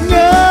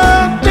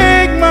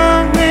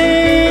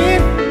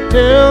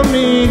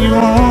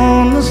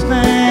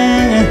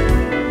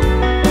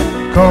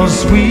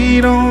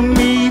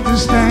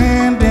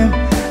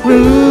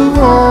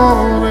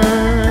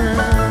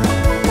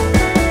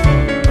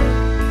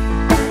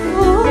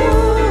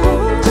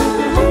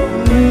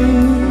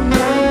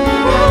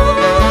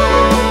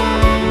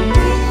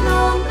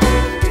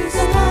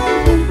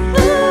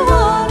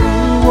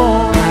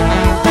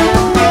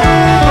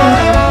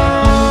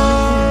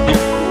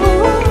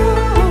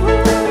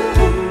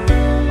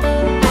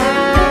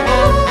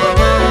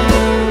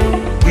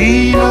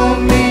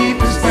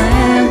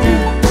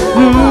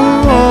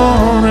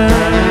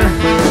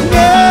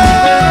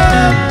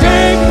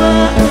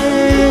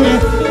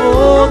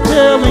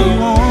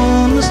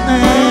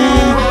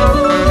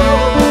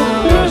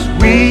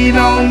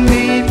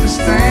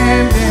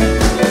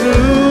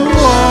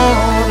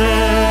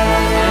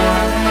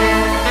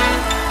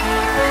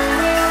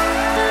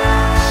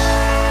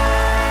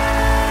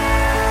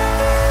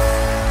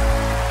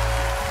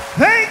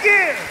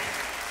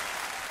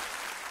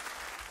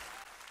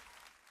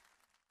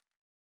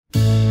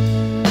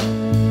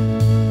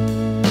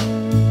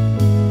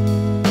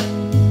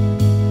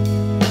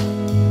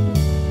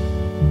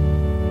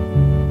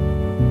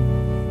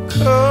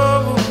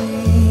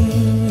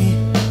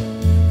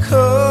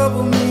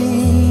 Cover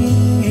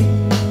me,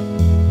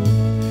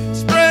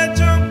 spread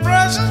your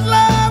precious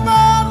love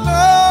all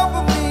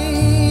over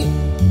me.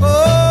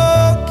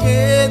 Oh,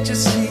 can't you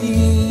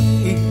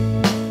see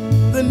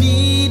the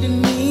need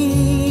in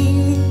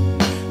me?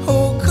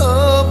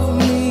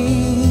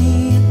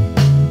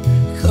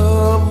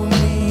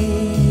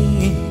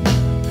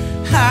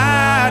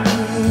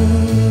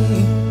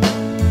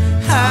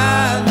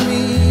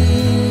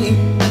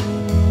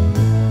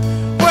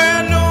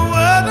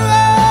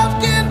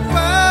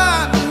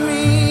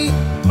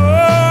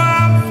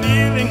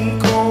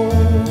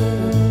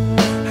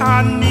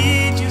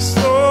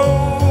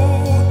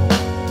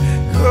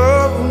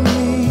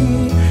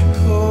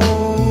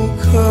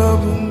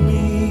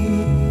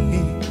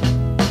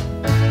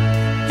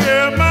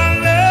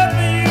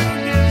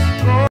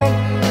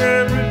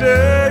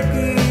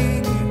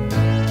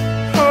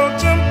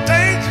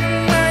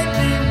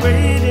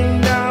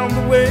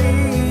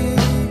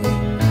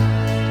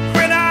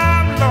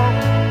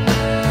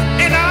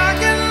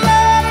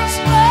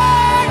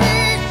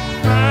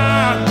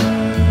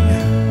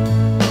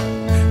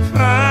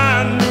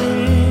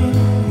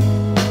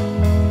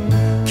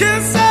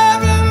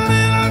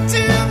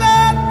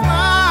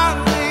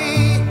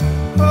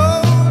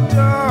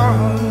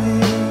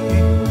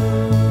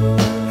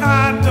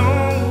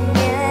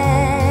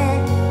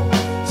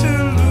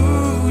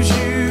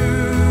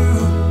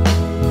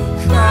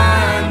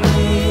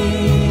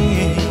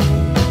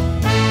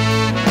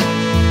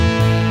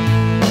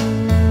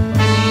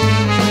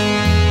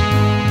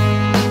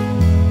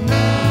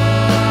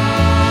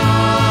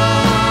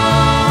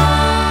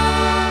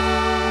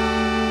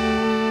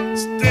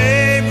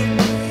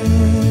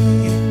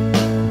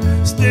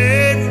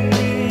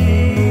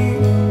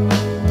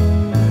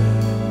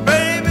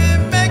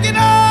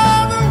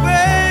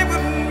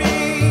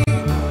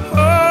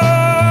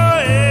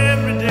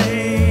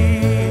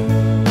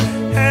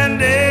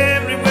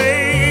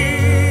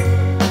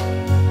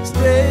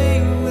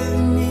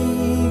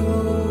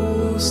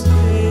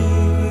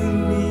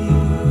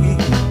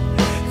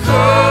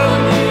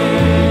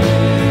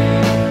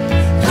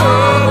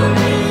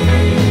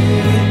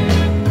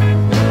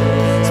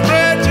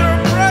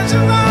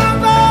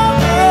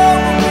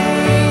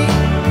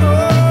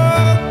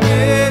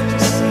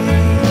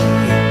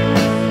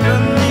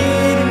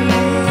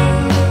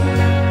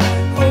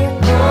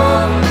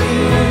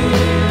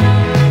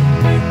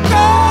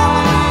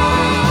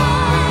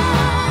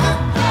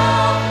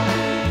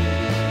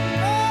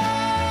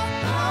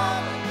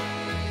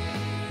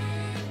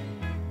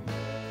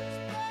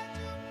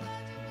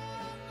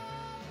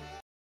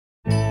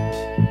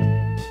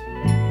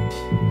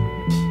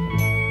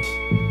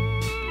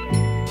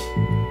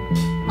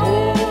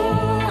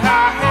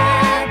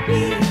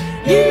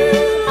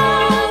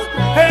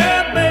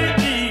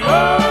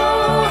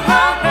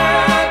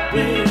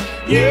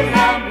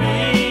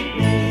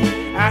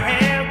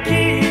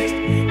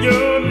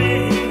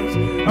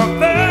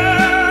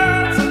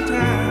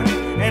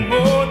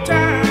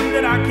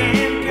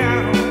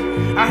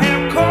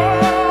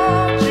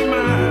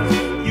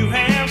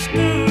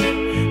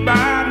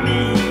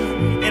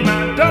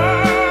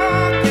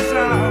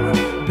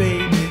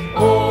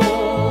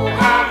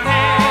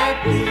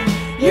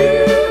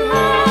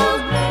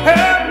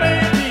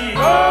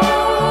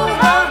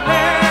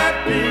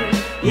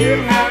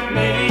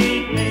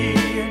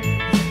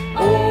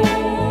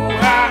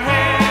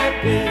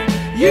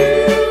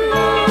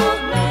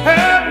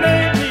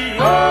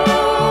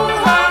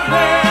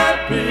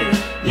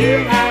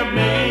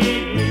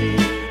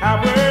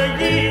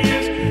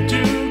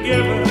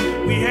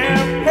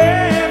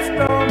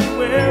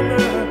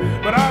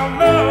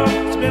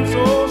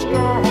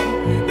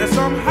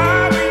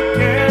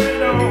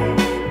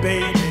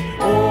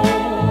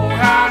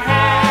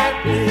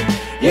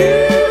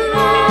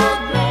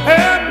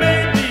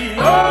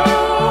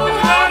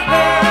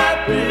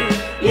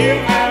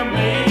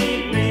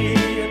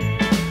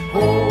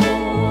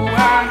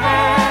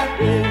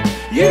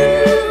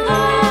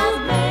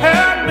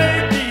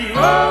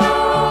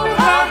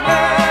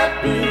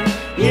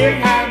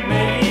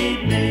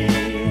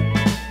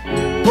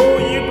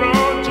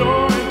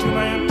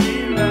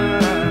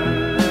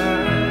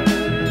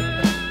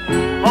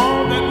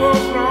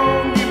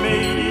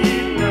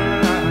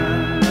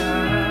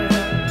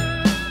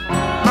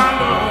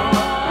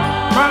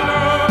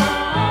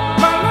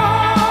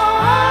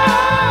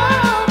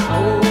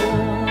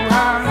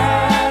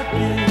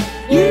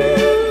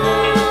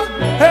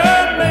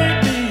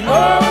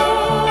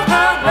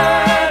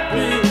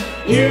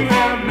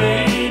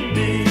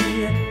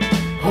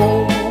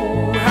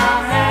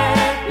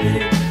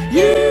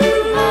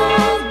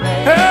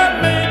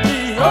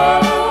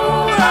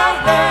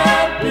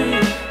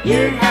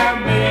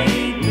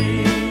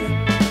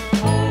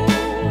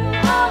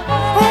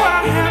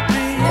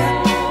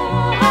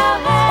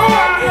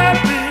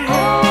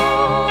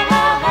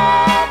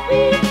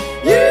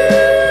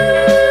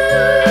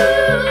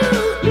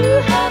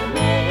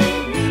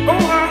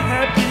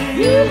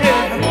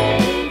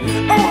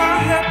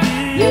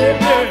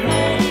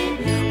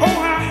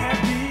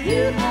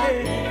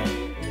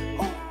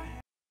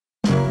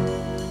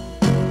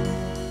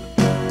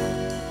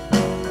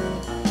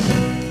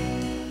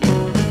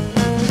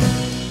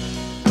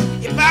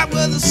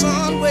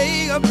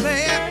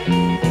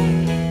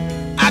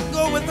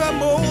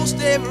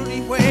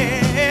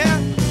 everywhere.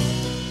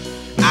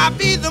 I'll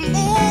be the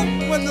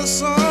moon when the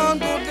sun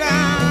goes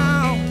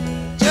down,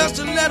 just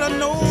to let her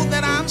know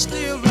that I'm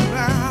still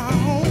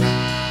around.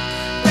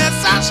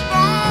 That's how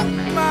strong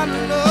my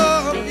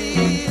love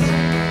is.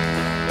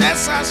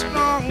 That's how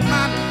strong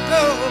my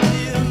love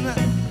is.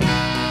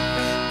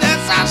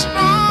 That's how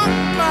strong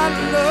my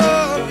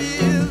love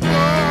is.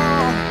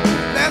 Oh,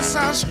 that's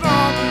how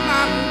strong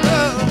my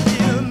love is.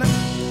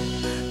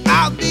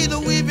 I'll be the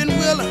weeping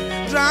willow,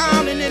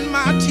 drowning in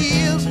my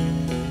tears,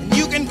 and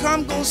you can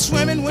come go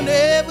swimming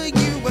whenever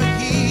you are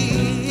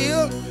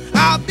here.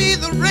 I'll be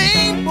the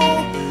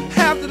rainbow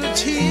after the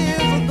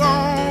tears are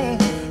gone,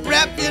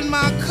 wrapped in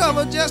my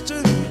cover just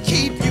to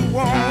keep you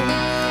warm.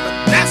 But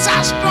that's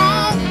how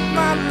strong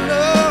my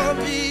love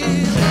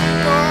is.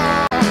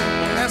 Oh,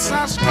 that's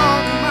how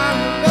strong my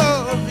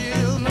love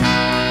is.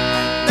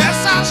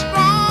 That's how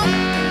strong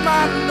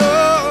my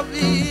love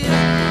is.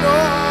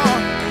 Oh,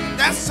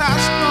 that's how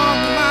strong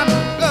my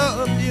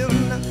love is.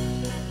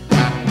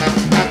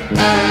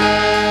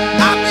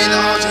 I'll be the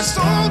ocean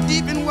so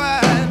deep and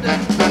wide,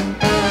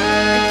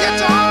 and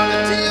catch all the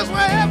tears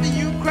wherever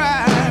you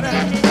cried.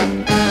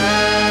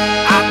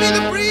 I'll be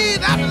the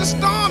breeze after the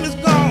storm is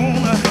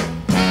gone,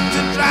 to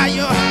dry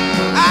your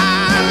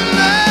eyes and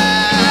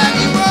let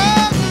you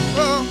up.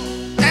 Oh,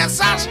 that's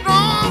how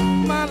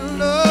strong my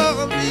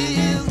love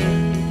is.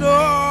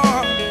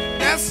 Oh,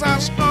 that's how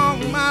strong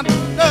my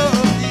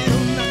love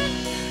is.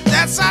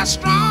 That's how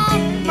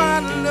strong my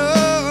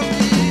love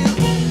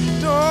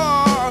is.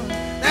 Oh,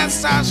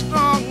 that's how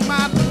strong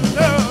my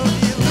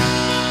love is.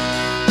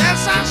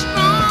 That's how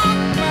strong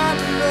my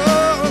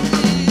love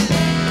is.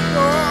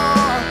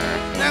 Oh,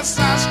 that's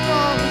how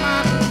strong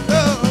my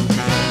love is.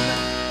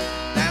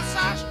 That's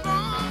how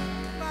strong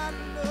my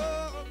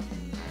love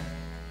is.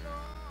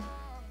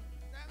 Oh,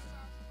 that's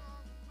how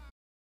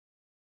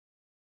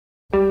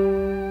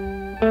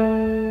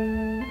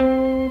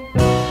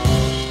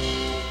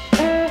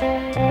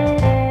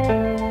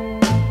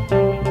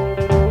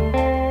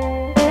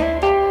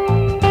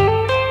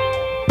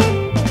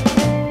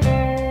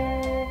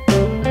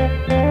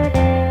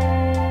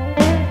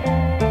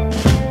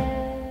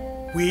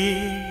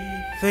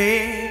with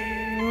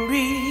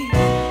every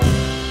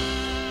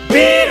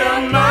beat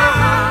of my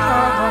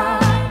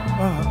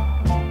heart,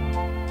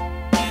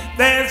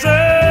 there's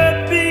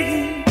a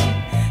beat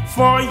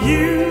for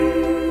you.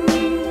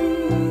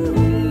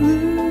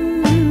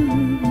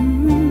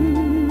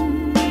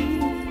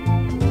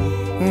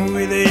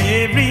 With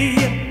every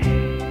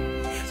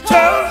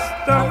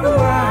toast of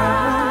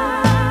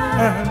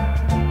wine,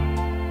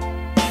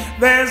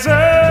 there's a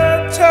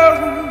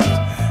toast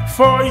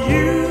for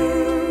you.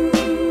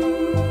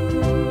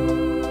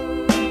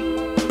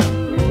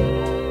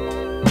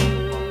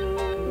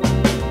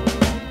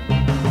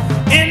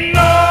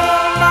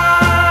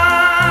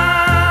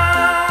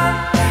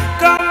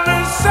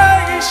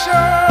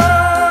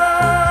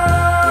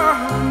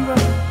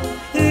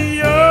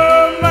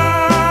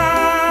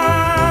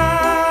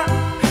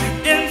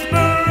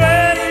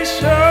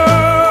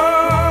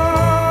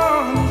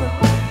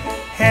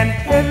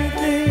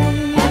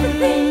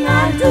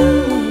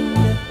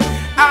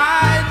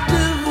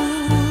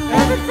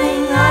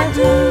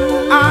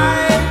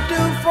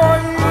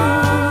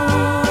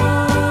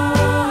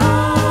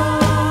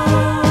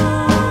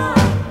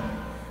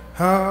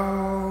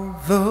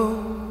 Although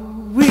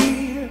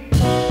we're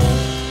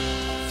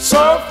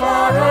so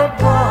far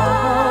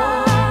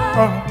apart,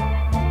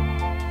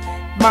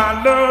 my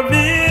love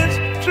is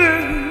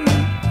true.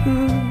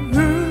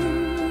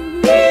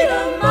 Beat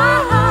of my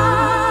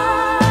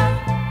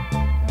heart,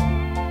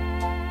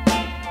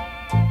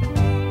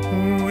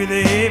 with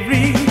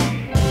every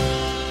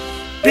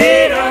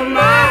beat of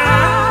my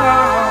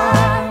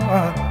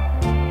heart,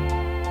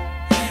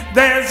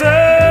 there's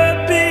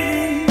a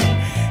beat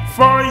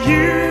for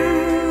you.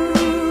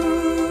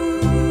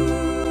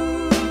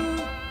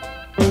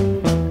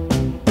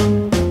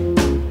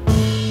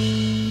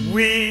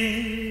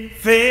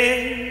 With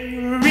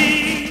every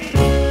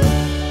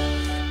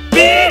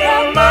beat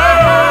of my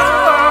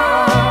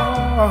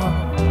heart,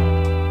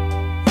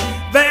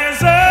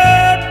 there's a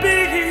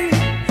beat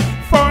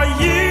for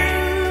you.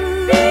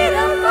 Beat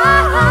of my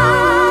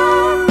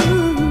heart,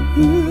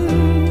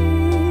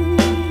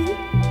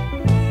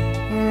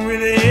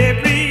 with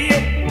every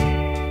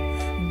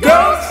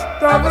ghost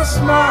of a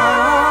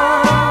smile,